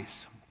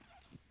eyes.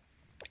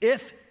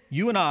 If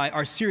you and I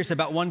are serious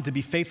about wanting to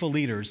be faithful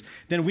leaders,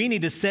 then we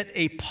need to set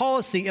a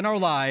policy in our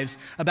lives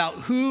about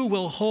who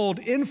will hold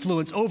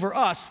influence over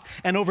us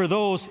and over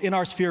those in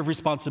our sphere of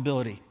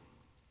responsibility.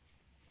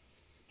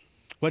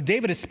 What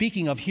David is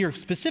speaking of here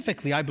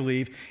specifically, I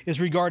believe,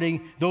 is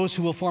regarding those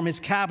who will form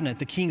his cabinet,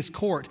 the king's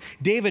court.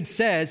 David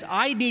says,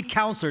 I need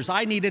counselors,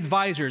 I need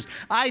advisors,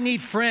 I need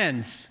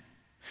friends.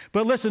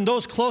 But listen,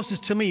 those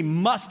closest to me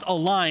must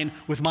align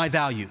with my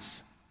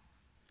values.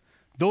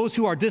 Those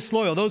who are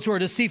disloyal, those who are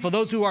deceitful,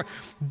 those who are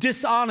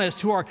dishonest,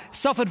 who are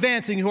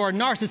self-advancing, who are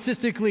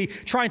narcissistically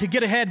trying to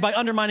get ahead by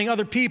undermining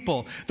other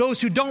people,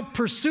 those who don't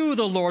pursue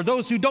the Lord,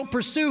 those who don't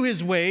pursue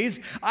his ways,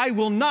 I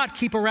will not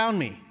keep around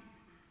me.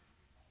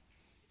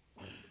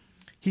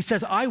 He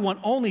says, I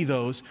want only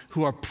those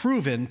who are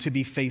proven to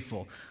be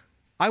faithful.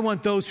 I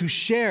want those who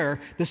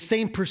share the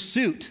same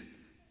pursuit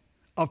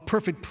of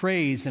perfect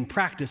praise and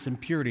practice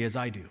and purity as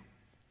I do.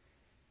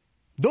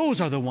 Those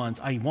are the ones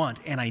I want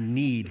and I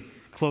need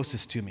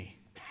closest to me.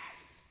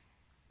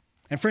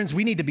 And friends,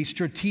 we need to be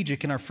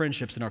strategic in our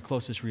friendships and our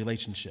closest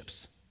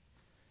relationships.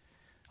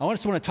 I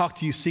just want to talk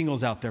to you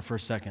singles out there for a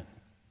second.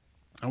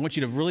 I want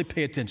you to really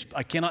pay attention.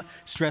 I cannot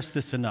stress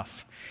this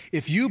enough.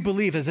 If you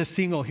believe as a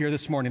single here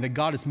this morning that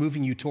God is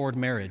moving you toward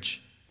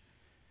marriage,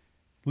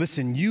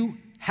 listen, you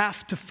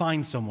have to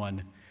find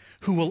someone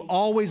who will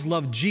always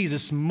love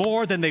Jesus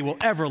more than they will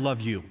ever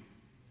love you.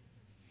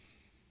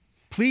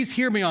 Please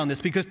hear me on this,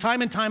 because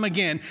time and time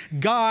again,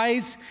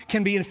 guys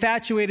can be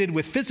infatuated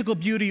with physical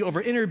beauty over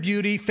inner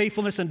beauty,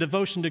 faithfulness, and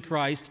devotion to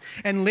Christ.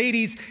 And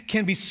ladies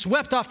can be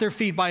swept off their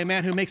feet by a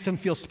man who makes them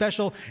feel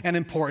special and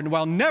important,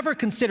 while never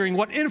considering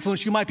what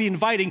influence you might be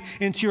inviting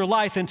into your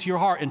life, into your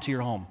heart, into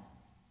your home.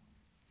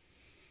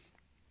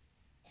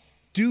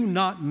 Do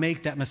not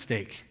make that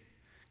mistake,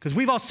 because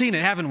we've all seen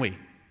it, haven't we?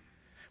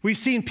 We've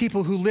seen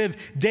people who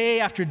live day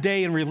after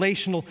day in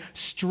relational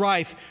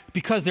strife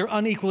because they're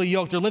unequally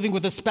yoked. They're living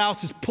with a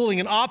spouse who's pulling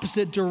in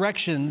opposite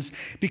directions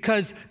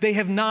because they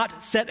have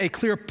not set a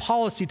clear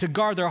policy to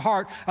guard their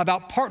heart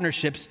about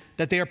partnerships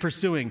that they are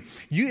pursuing.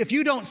 If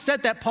you don't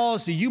set that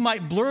policy, you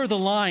might blur the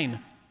line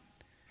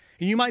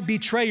and you might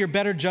betray your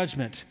better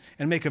judgment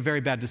and make a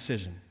very bad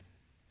decision.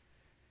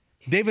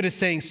 David is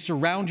saying,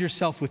 surround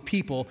yourself with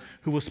people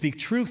who will speak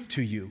truth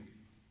to you,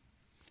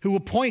 who will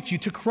point you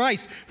to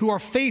Christ, who are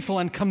faithful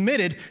and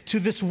committed to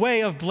this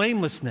way of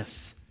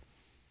blamelessness.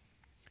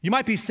 You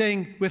might be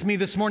saying with me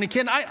this morning,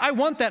 Ken, I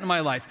want that in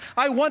my life.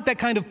 I want that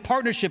kind of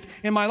partnership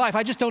in my life.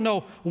 I just don't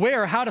know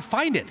where or how to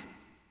find it.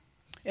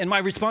 And my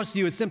response to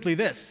you is simply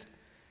this: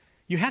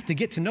 you have to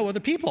get to know other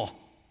people.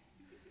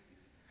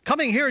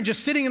 Coming here and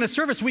just sitting in a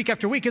service week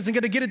after week isn't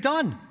going to get it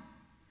done.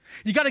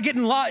 You got to get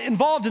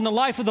involved in the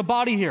life of the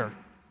body here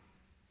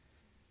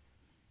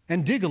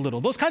and dig a little.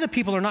 Those kind of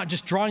people are not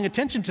just drawing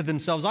attention to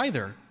themselves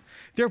either.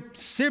 They're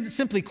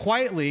simply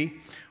quietly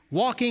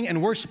walking and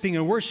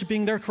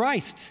worshiping their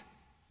Christ.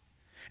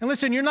 And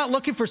listen, you're not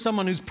looking for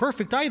someone who's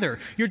perfect either.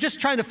 You're just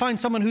trying to find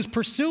someone who's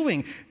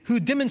pursuing, who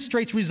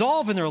demonstrates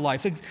resolve in their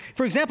life.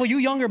 For example, you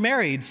younger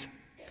marrieds,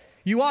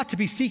 you ought to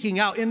be seeking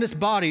out in this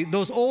body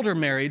those older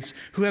marrieds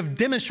who have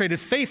demonstrated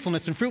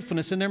faithfulness and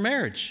fruitfulness in their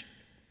marriage.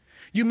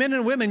 You men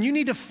and women, you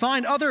need to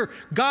find other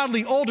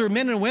godly older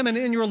men and women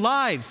in your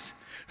lives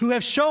who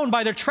have shown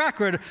by their track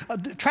record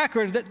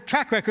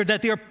that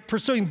they are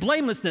pursuing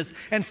blamelessness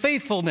and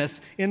faithfulness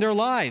in their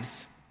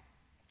lives.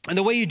 And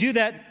the way you do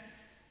that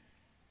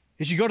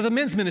is you go to the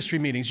men's ministry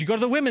meetings, you go to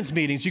the women's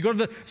meetings, you go to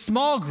the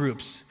small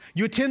groups,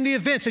 you attend the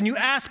events, and you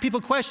ask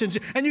people questions,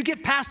 and you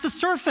get past the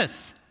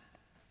surface.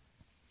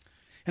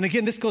 And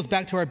again, this goes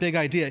back to our big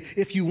idea.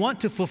 If you want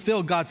to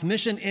fulfill God's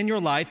mission in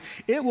your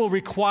life, it will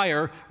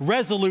require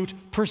resolute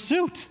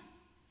pursuit.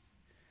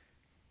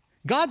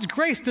 God's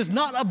grace does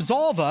not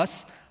absolve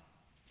us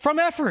from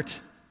effort.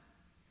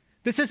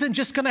 This isn't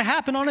just going to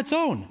happen on its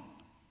own.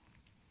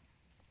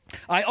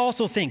 I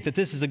also think that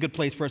this is a good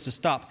place for us to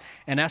stop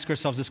and ask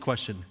ourselves this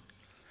question: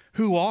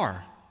 who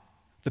are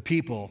the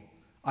people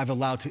I've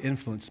allowed to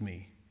influence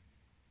me,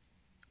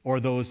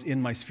 or those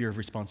in my sphere of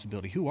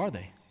responsibility? Who are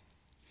they?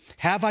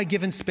 Have I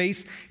given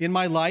space in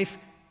my life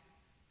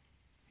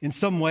in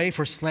some way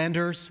for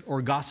slanderers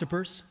or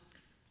gossipers?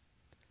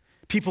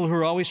 People who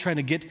are always trying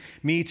to get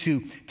me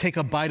to take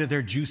a bite of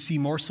their juicy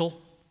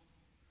morsel,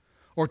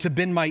 or to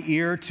bend my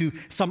ear to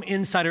some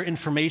insider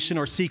information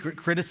or secret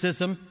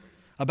criticism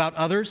about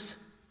others?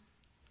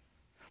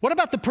 What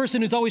about the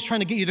person who's always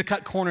trying to get you to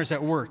cut corners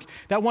at work?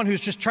 That one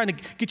who's just trying to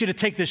get you to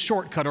take this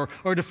shortcut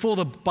or to fool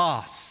the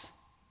boss?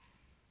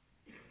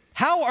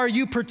 How are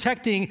you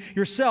protecting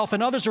yourself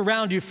and others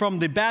around you from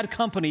the bad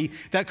company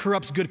that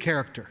corrupts good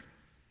character?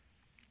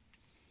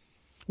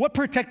 What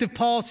protective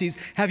policies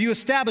have you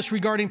established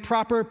regarding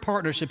proper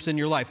partnerships in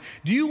your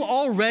life? Do you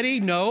already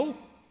know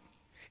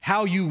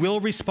how you will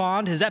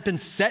respond? Has that been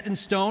set in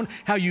stone,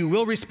 how you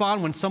will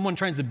respond when someone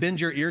tries to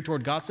bend your ear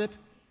toward gossip?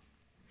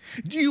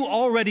 Do you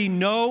already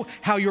know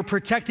how you're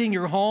protecting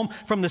your home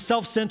from the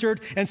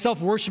self-centered and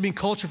self-worshiping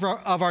culture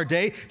of our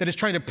day that is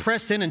trying to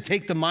press in and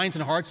take the minds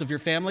and hearts of your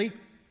family?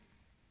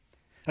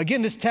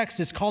 Again, this text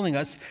is calling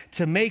us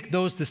to make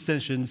those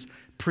decisions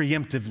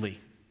preemptively.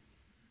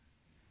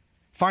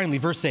 Finally,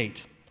 verse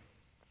 8.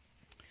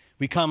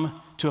 We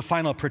come to a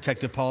final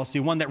protective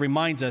policy, one that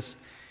reminds us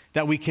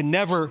that we can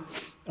never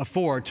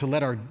afford to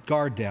let our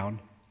guard down.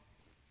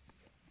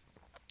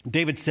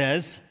 David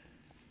says,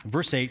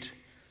 verse 8,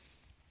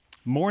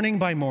 "Morning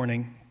by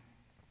morning,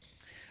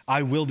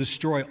 I will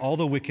destroy all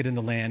the wicked in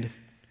the land,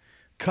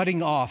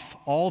 cutting off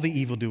all the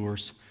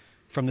evildoers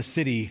from the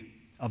city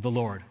of the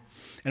Lord."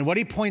 And what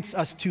he points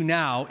us to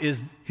now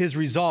is his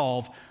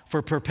resolve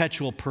for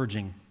perpetual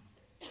purging.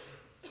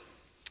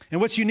 And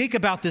what's unique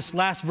about this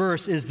last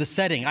verse is the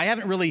setting. I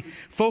haven't really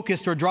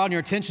focused or drawn your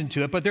attention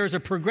to it, but there's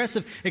a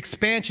progressive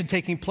expansion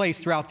taking place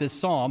throughout this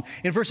psalm.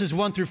 In verses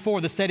 1 through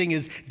 4, the setting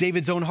is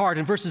David's own heart.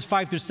 In verses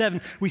 5 through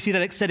 7, we see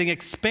that setting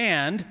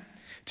expand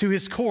to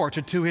his court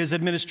or to his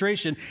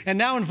administration. And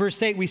now in verse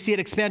 8, we see it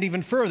expand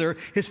even further.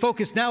 His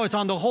focus now is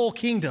on the whole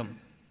kingdom.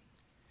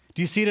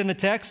 Do you see it in the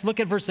text? Look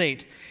at verse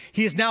 8.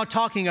 He is now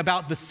talking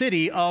about the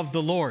city of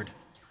the Lord.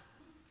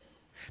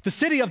 The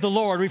city of the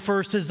Lord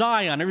refers to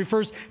Zion. It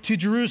refers to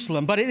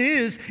Jerusalem, but it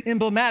is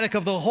emblematic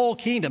of the whole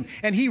kingdom.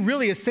 And he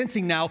really is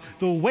sensing now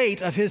the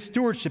weight of his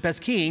stewardship as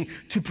king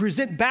to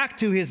present back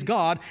to his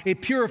God a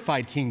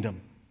purified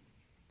kingdom.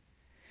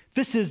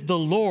 This is the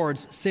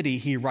Lord's city,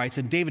 he writes,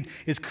 and David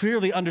is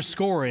clearly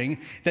underscoring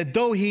that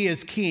though he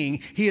is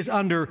king, he is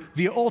under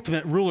the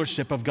ultimate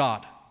rulership of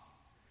God.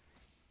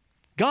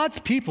 God's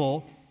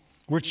people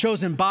were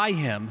chosen by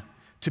him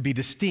to be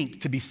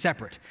distinct, to be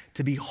separate,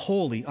 to be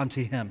holy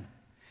unto him.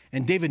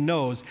 And David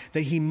knows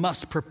that he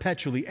must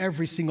perpetually,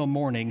 every single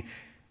morning,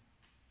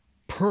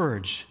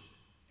 purge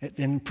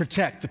and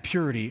protect the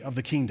purity of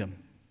the kingdom.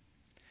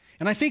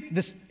 And I think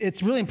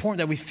it's really important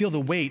that we feel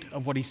the weight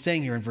of what he's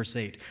saying here in verse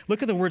 8.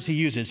 Look at the words he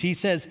uses. He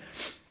says,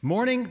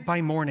 morning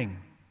by morning.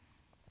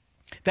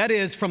 That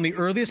is, from the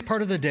earliest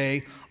part of the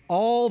day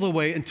all the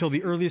way until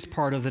the earliest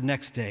part of the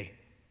next day.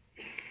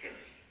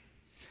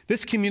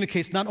 This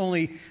communicates not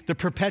only the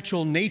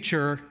perpetual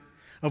nature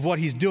of what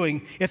he's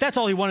doing. If that's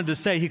all he wanted to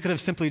say, he could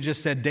have simply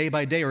just said day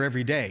by day or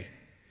every day.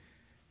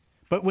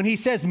 But when he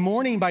says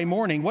morning by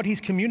morning, what he's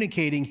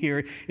communicating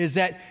here is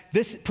that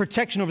this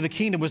protection over the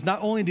kingdom was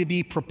not only to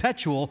be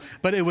perpetual,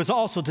 but it was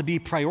also to be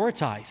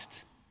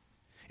prioritized.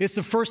 It's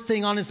the first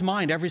thing on his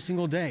mind every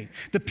single day,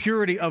 the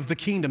purity of the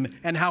kingdom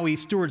and how he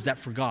stewards that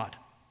for God.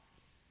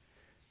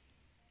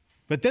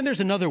 But then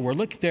there's another word.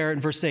 Look there in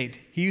verse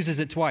 8. He uses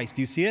it twice.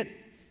 Do you see it?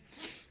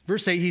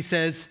 Verse 8, he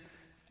says,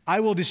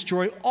 I will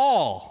destroy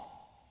all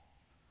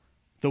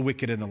the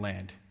wicked in the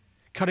land,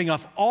 cutting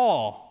off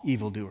all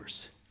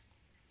evildoers.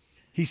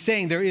 He's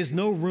saying there is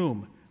no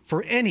room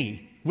for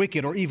any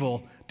wicked or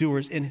evil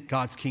doers in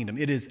God's kingdom.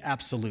 It is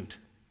absolute.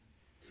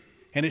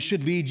 And it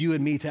should lead you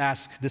and me to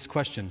ask this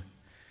question: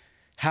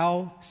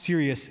 how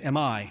serious am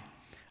I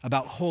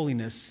about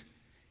holiness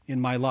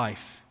in my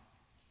life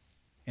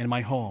and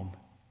my home?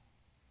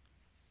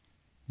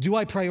 Do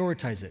I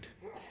prioritize it?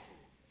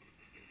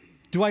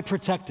 Do I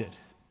protect it?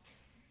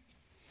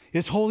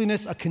 Is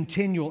holiness a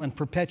continual and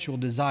perpetual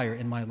desire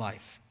in my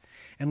life?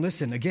 And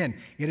listen, again,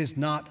 it is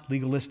not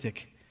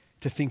legalistic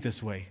to think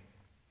this way.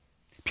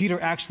 Peter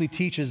actually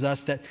teaches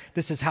us that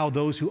this is how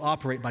those who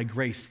operate by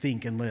grace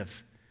think and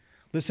live.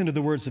 Listen to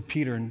the words of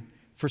Peter in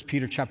 1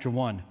 Peter chapter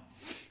 1,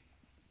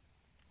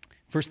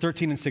 verse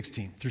 13 and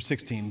 16 through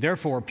 16.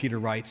 Therefore, Peter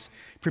writes,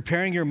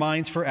 preparing your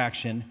minds for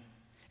action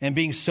and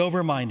being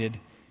sober-minded,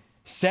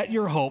 set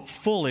your hope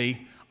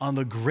fully on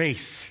the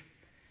grace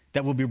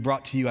that will be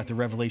brought to you at the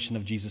revelation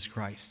of Jesus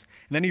Christ.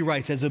 And then he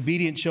writes, as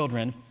obedient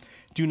children,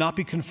 do not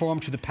be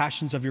conformed to the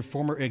passions of your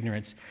former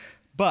ignorance,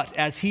 but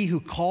as he who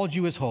called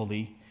you is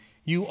holy,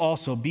 you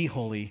also be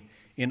holy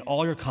in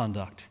all your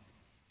conduct,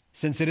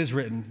 since it is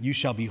written, you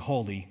shall be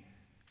holy,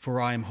 for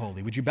I am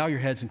holy. Would you bow your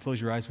heads and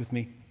close your eyes with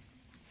me?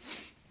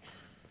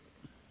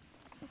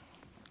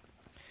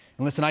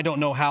 And listen, I don't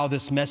know how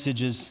this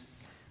message is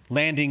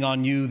landing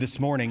on you this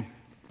morning,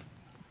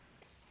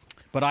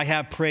 but I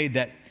have prayed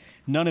that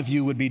none of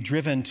you would be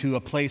driven to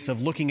a place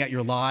of looking at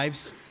your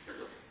lives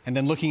and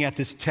then looking at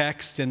this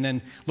text and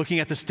then looking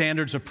at the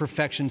standards of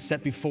perfection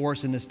set before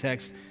us in this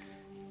text,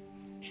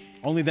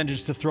 only then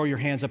just to throw your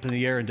hands up in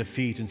the air in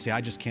defeat and say,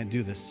 I just can't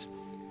do this.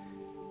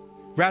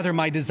 Rather,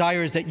 my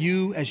desire is that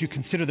you, as you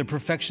consider the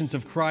perfections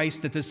of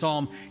Christ that this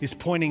psalm is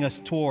pointing us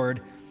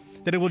toward,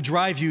 that it will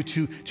drive you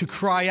to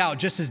cry out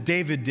just as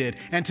David did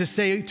and to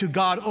say to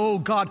God, oh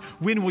God,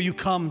 when will you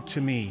come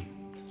to me?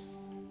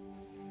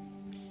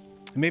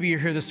 Maybe you're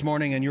here this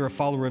morning and you're a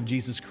follower of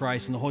Jesus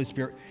Christ, and the Holy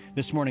Spirit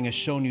this morning has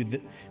shown you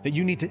that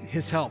you need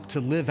his help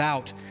to live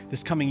out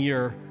this coming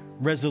year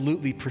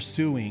resolutely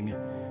pursuing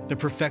the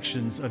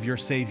perfections of your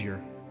Savior.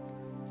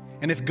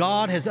 And if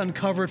God has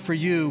uncovered for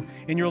you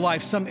in your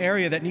life some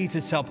area that needs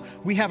his help,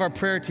 we have our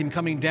prayer team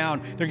coming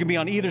down. They're going to be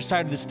on either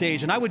side of the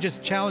stage. And I would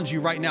just challenge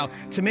you right now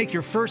to make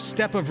your first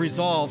step of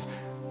resolve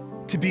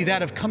to be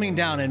that of coming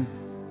down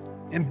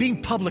and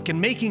being public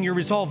and making your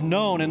resolve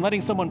known and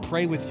letting someone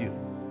pray with you.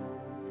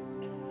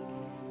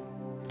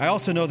 I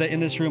also know that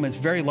in this room, it's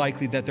very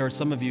likely that there are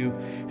some of you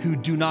who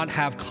do not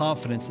have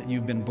confidence that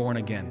you've been born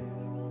again.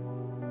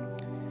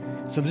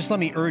 So just let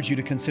me urge you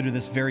to consider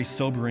this very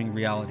sobering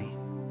reality.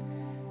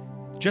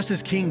 Just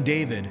as King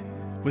David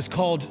was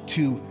called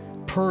to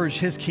purge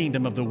his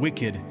kingdom of the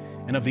wicked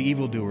and of the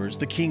evildoers,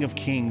 the King of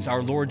Kings,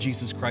 our Lord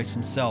Jesus Christ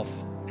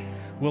himself,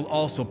 will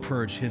also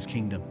purge his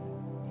kingdom.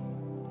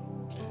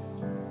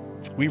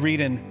 We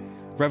read in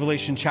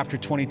Revelation chapter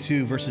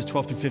 22, verses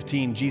 12 through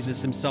 15,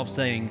 Jesus himself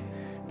saying,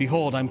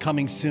 Behold, I'm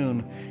coming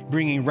soon,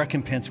 bringing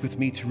recompense with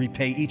me to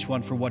repay each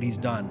one for what he's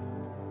done.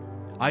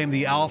 I am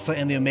the Alpha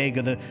and the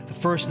Omega, the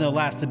first and the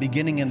last, the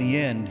beginning and the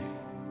end.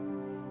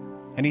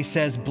 And he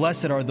says,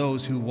 blessed are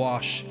those who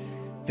wash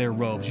their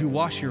robes. You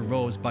wash your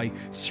robes by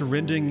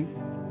surrendering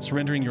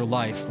your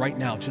life right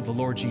now to the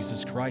Lord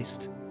Jesus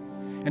Christ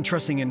and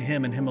trusting in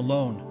him and him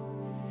alone.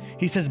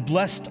 He says,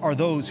 blessed are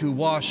those who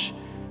wash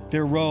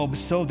their robes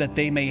so that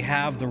they may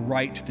have the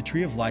right to the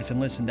tree of life, and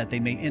listen, that they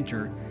may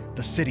enter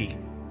the city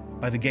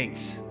by the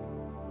gates.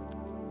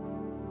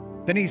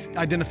 Then he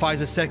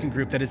identifies a second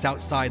group that is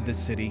outside the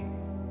city.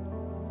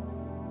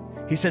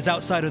 He says,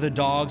 outside are the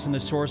dogs and the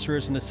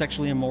sorcerers and the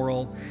sexually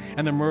immoral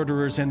and the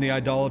murderers and the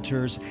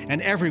idolaters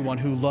and everyone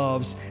who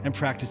loves and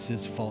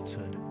practices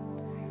falsehood.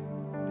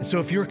 And so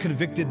if you're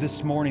convicted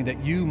this morning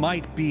that you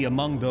might be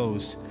among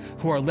those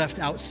who are left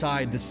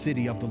outside the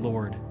city of the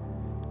Lord,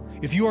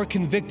 if you are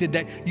convicted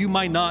that you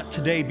might not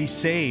today be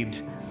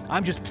saved,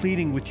 I'm just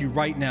pleading with you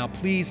right now.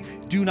 Please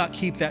do not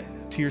keep that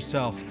to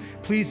yourself.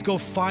 Please go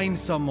find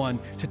someone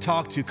to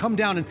talk to. Come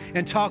down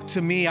and talk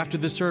to me after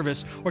the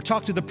service, or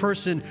talk to the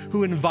person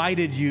who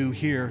invited you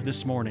here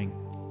this morning.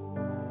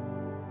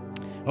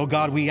 Oh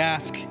God, we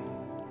ask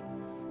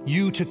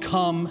you to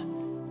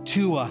come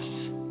to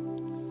us.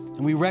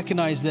 And we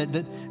recognize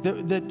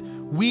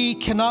that we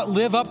cannot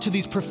live up to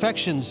these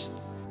perfections,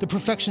 the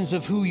perfections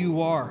of who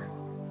you are.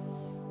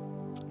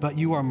 But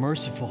you are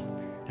merciful,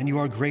 and you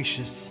are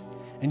gracious,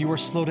 and you are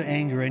slow to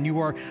anger, and you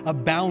are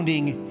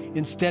abounding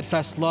in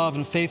steadfast love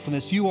and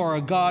faithfulness. You are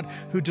a God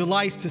who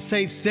delights to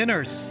save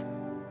sinners.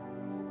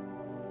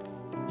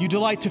 You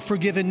delight to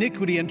forgive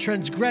iniquity and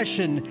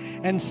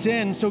transgression and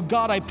sin. So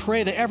God, I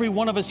pray that every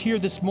one of us here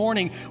this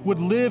morning would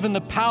live in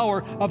the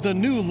power of the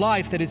new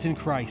life that is in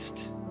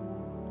Christ,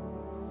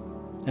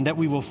 and that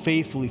we will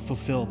faithfully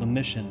fulfill the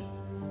mission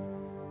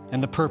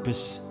and the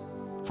purpose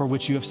for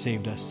which you have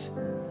saved us.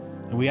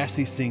 And we ask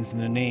these things in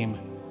the name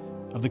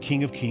of the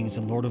King of Kings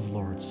and Lord of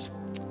Lords.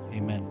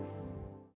 Amen.